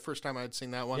movie. The first time I'd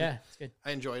seen that one. Yeah, it's good.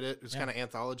 I enjoyed it. It was kind of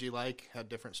anthology-like, had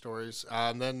different stories.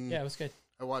 And then it was good.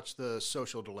 I watched The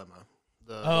Social Dilemma.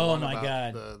 The Oh one my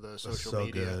about God. The social so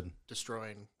media good.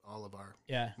 destroying all of our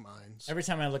minds. Every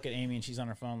time I look at Amy and she's on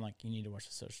her phone, I'm like, you need to watch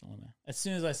The Social Dilemma. As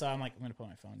soon as I saw it, I'm like, I'm going to put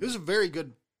my phone It was a very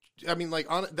good. I mean, like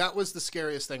that was the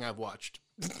scariest thing I've watched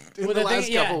in Well, the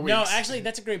last couple weeks. No, actually,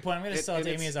 that's a great point. I'm going to sell it to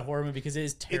and Amy as a horror movie because it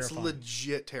is terrifying. It's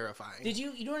legit terrifying. Did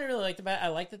you know what I really liked about it? I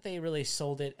like that they really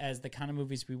sold it as the kind of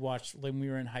movies we watched when we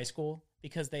were in high school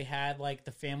because they had like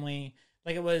the family,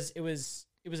 like it was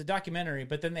a documentary,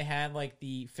 but then they had like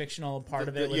the fictional part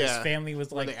of it where his family was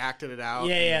where like they acted it out.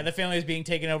 Yeah, the family was being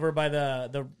taken over by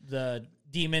the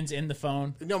demons in the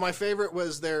phone. No, my favorite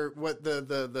was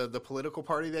the political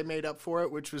party they made up for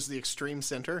it, which was the extreme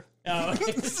center. Oh.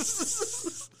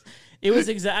 It was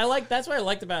that's what I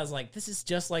liked about it. Is like, this is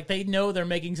just like they know they're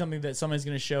making something that someone's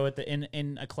going to show at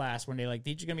in a class when they like,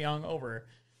 teacher's going to be hungover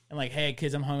and like, hey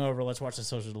kids, I'm hungover. Let's watch The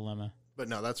Social Dilemma. But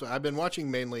no, that's what I've been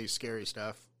watching, mainly scary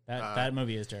stuff. That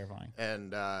movie is terrifying.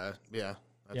 And that's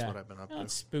what I've been up to.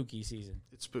 It's spooky season.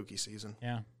 It's spooky season.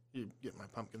 Yeah. You get my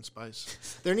pumpkin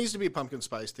spice. There needs to be a pumpkin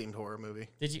spice themed horror movie.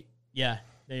 Did you? Yeah,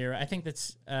 I think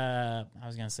that's. I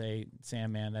was gonna say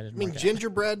Sandman. That didn't. I mean,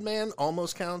 Gingerbread Man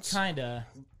almost counts. Kinda.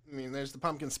 I mean, there's the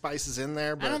pumpkin spices in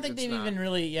there, but I don't think they've even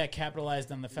really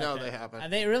capitalized on the fact. No, that, they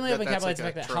haven't. They really haven't That's capitalized like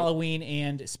on the fact a that trope. Halloween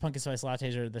and pumpkin spice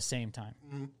lattes are at the same time.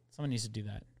 Mm-hmm. Someone needs to do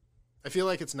that. I feel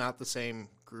like it's not the same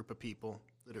group of people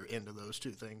that are into those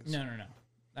two things. No.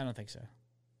 I don't think so.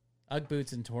 Ugg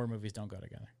boots and horror movies don't go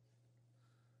together.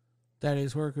 That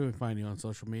is, where can we find you on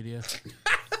social media?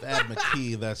 Thad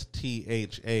McKee, that's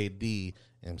THADMCKEE.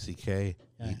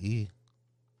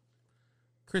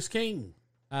 Chris King.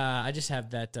 I just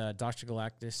have that Dr.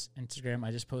 Galactus Instagram.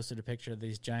 I just posted a picture of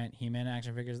these giant He-Man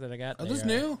action figures that I got. Are those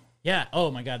new? Yeah.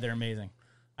 Oh my God, they're amazing.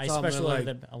 I Saw them especially at,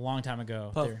 ordered them a long time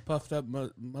ago. Puffed up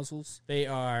muscles. They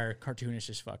are cartoonish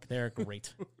as fuck. They're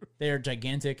great. They are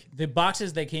gigantic. The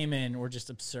boxes they came in were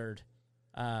just absurd.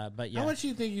 But yeah. How much do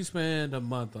you think you spend a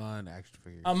month on action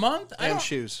figures? A month? And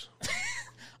shoes.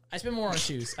 I spend more on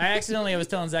shoes. I was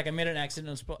telling Zach, I made an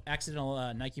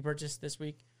accidental Nike purchase this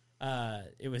week.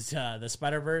 It was the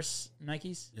Spider-Verse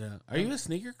Nikes. Yeah. Are you a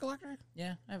sneaker collector?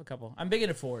 Yeah, I have a couple. I'm big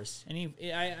into 4s. And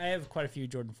I have quite a few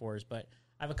Jordan 4s, but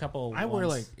I have a couple. I wear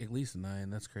like at least 9.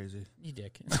 That's crazy. You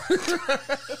dick.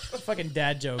 Fucking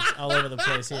dad jokes all over the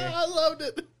place here. I loved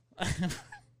it.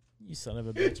 You son of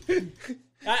a bitch.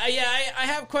 I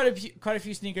have quite a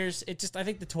few sneakers. It just, I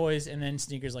think the toys and then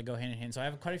sneakers like go hand in hand. So I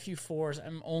have quite a few 4s.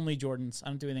 I'm only Jordans. I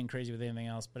don't do anything crazy with anything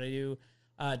else, but I do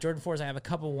Jordan 4s. I have a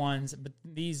couple 1s, but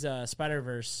these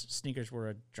Spider-Verse sneakers were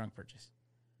a drunk purchase.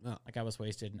 Oh. Like I was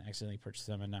wasted and accidentally purchased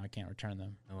them, and now I can't return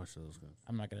them. How much are those going?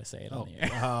 I'm not gonna say it on the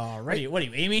air. All right. What are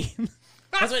you, Amy?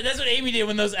 that's what Amy did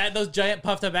when those giant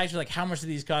puffed up bags were like, how much do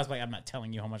these cost? Like, I'm not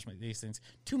telling you how much these things.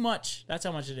 Too much. That's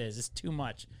how much it is. It's too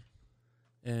much.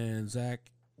 And Zach,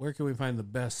 where can we find the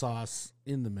best sauce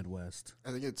in the Midwest?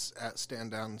 I think it's at Stand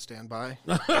Down and Stand By.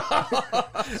 Wow. At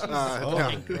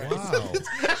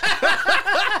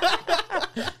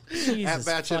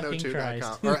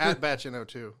batchin02.com or at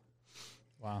batchin02.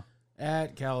 Wow.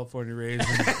 At California Raisin.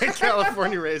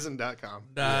 CaliforniaRaisin.com.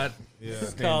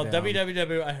 It's called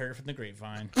www. I heard it from the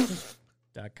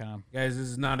grapevine.com. Guys, this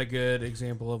is not a good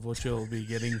example of what you'll be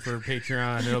getting for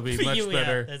Patreon. It'll be much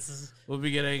better. We'll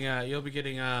be getting. You'll be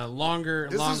getting longer.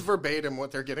 This is verbatim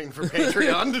what they're getting for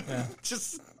Patreon.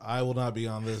 Just I will not be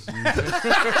on this.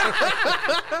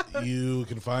 You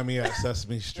can find me at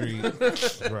Sesame Street,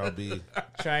 where I'll be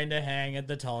trying to hang at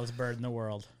the tallest bird in the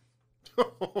world.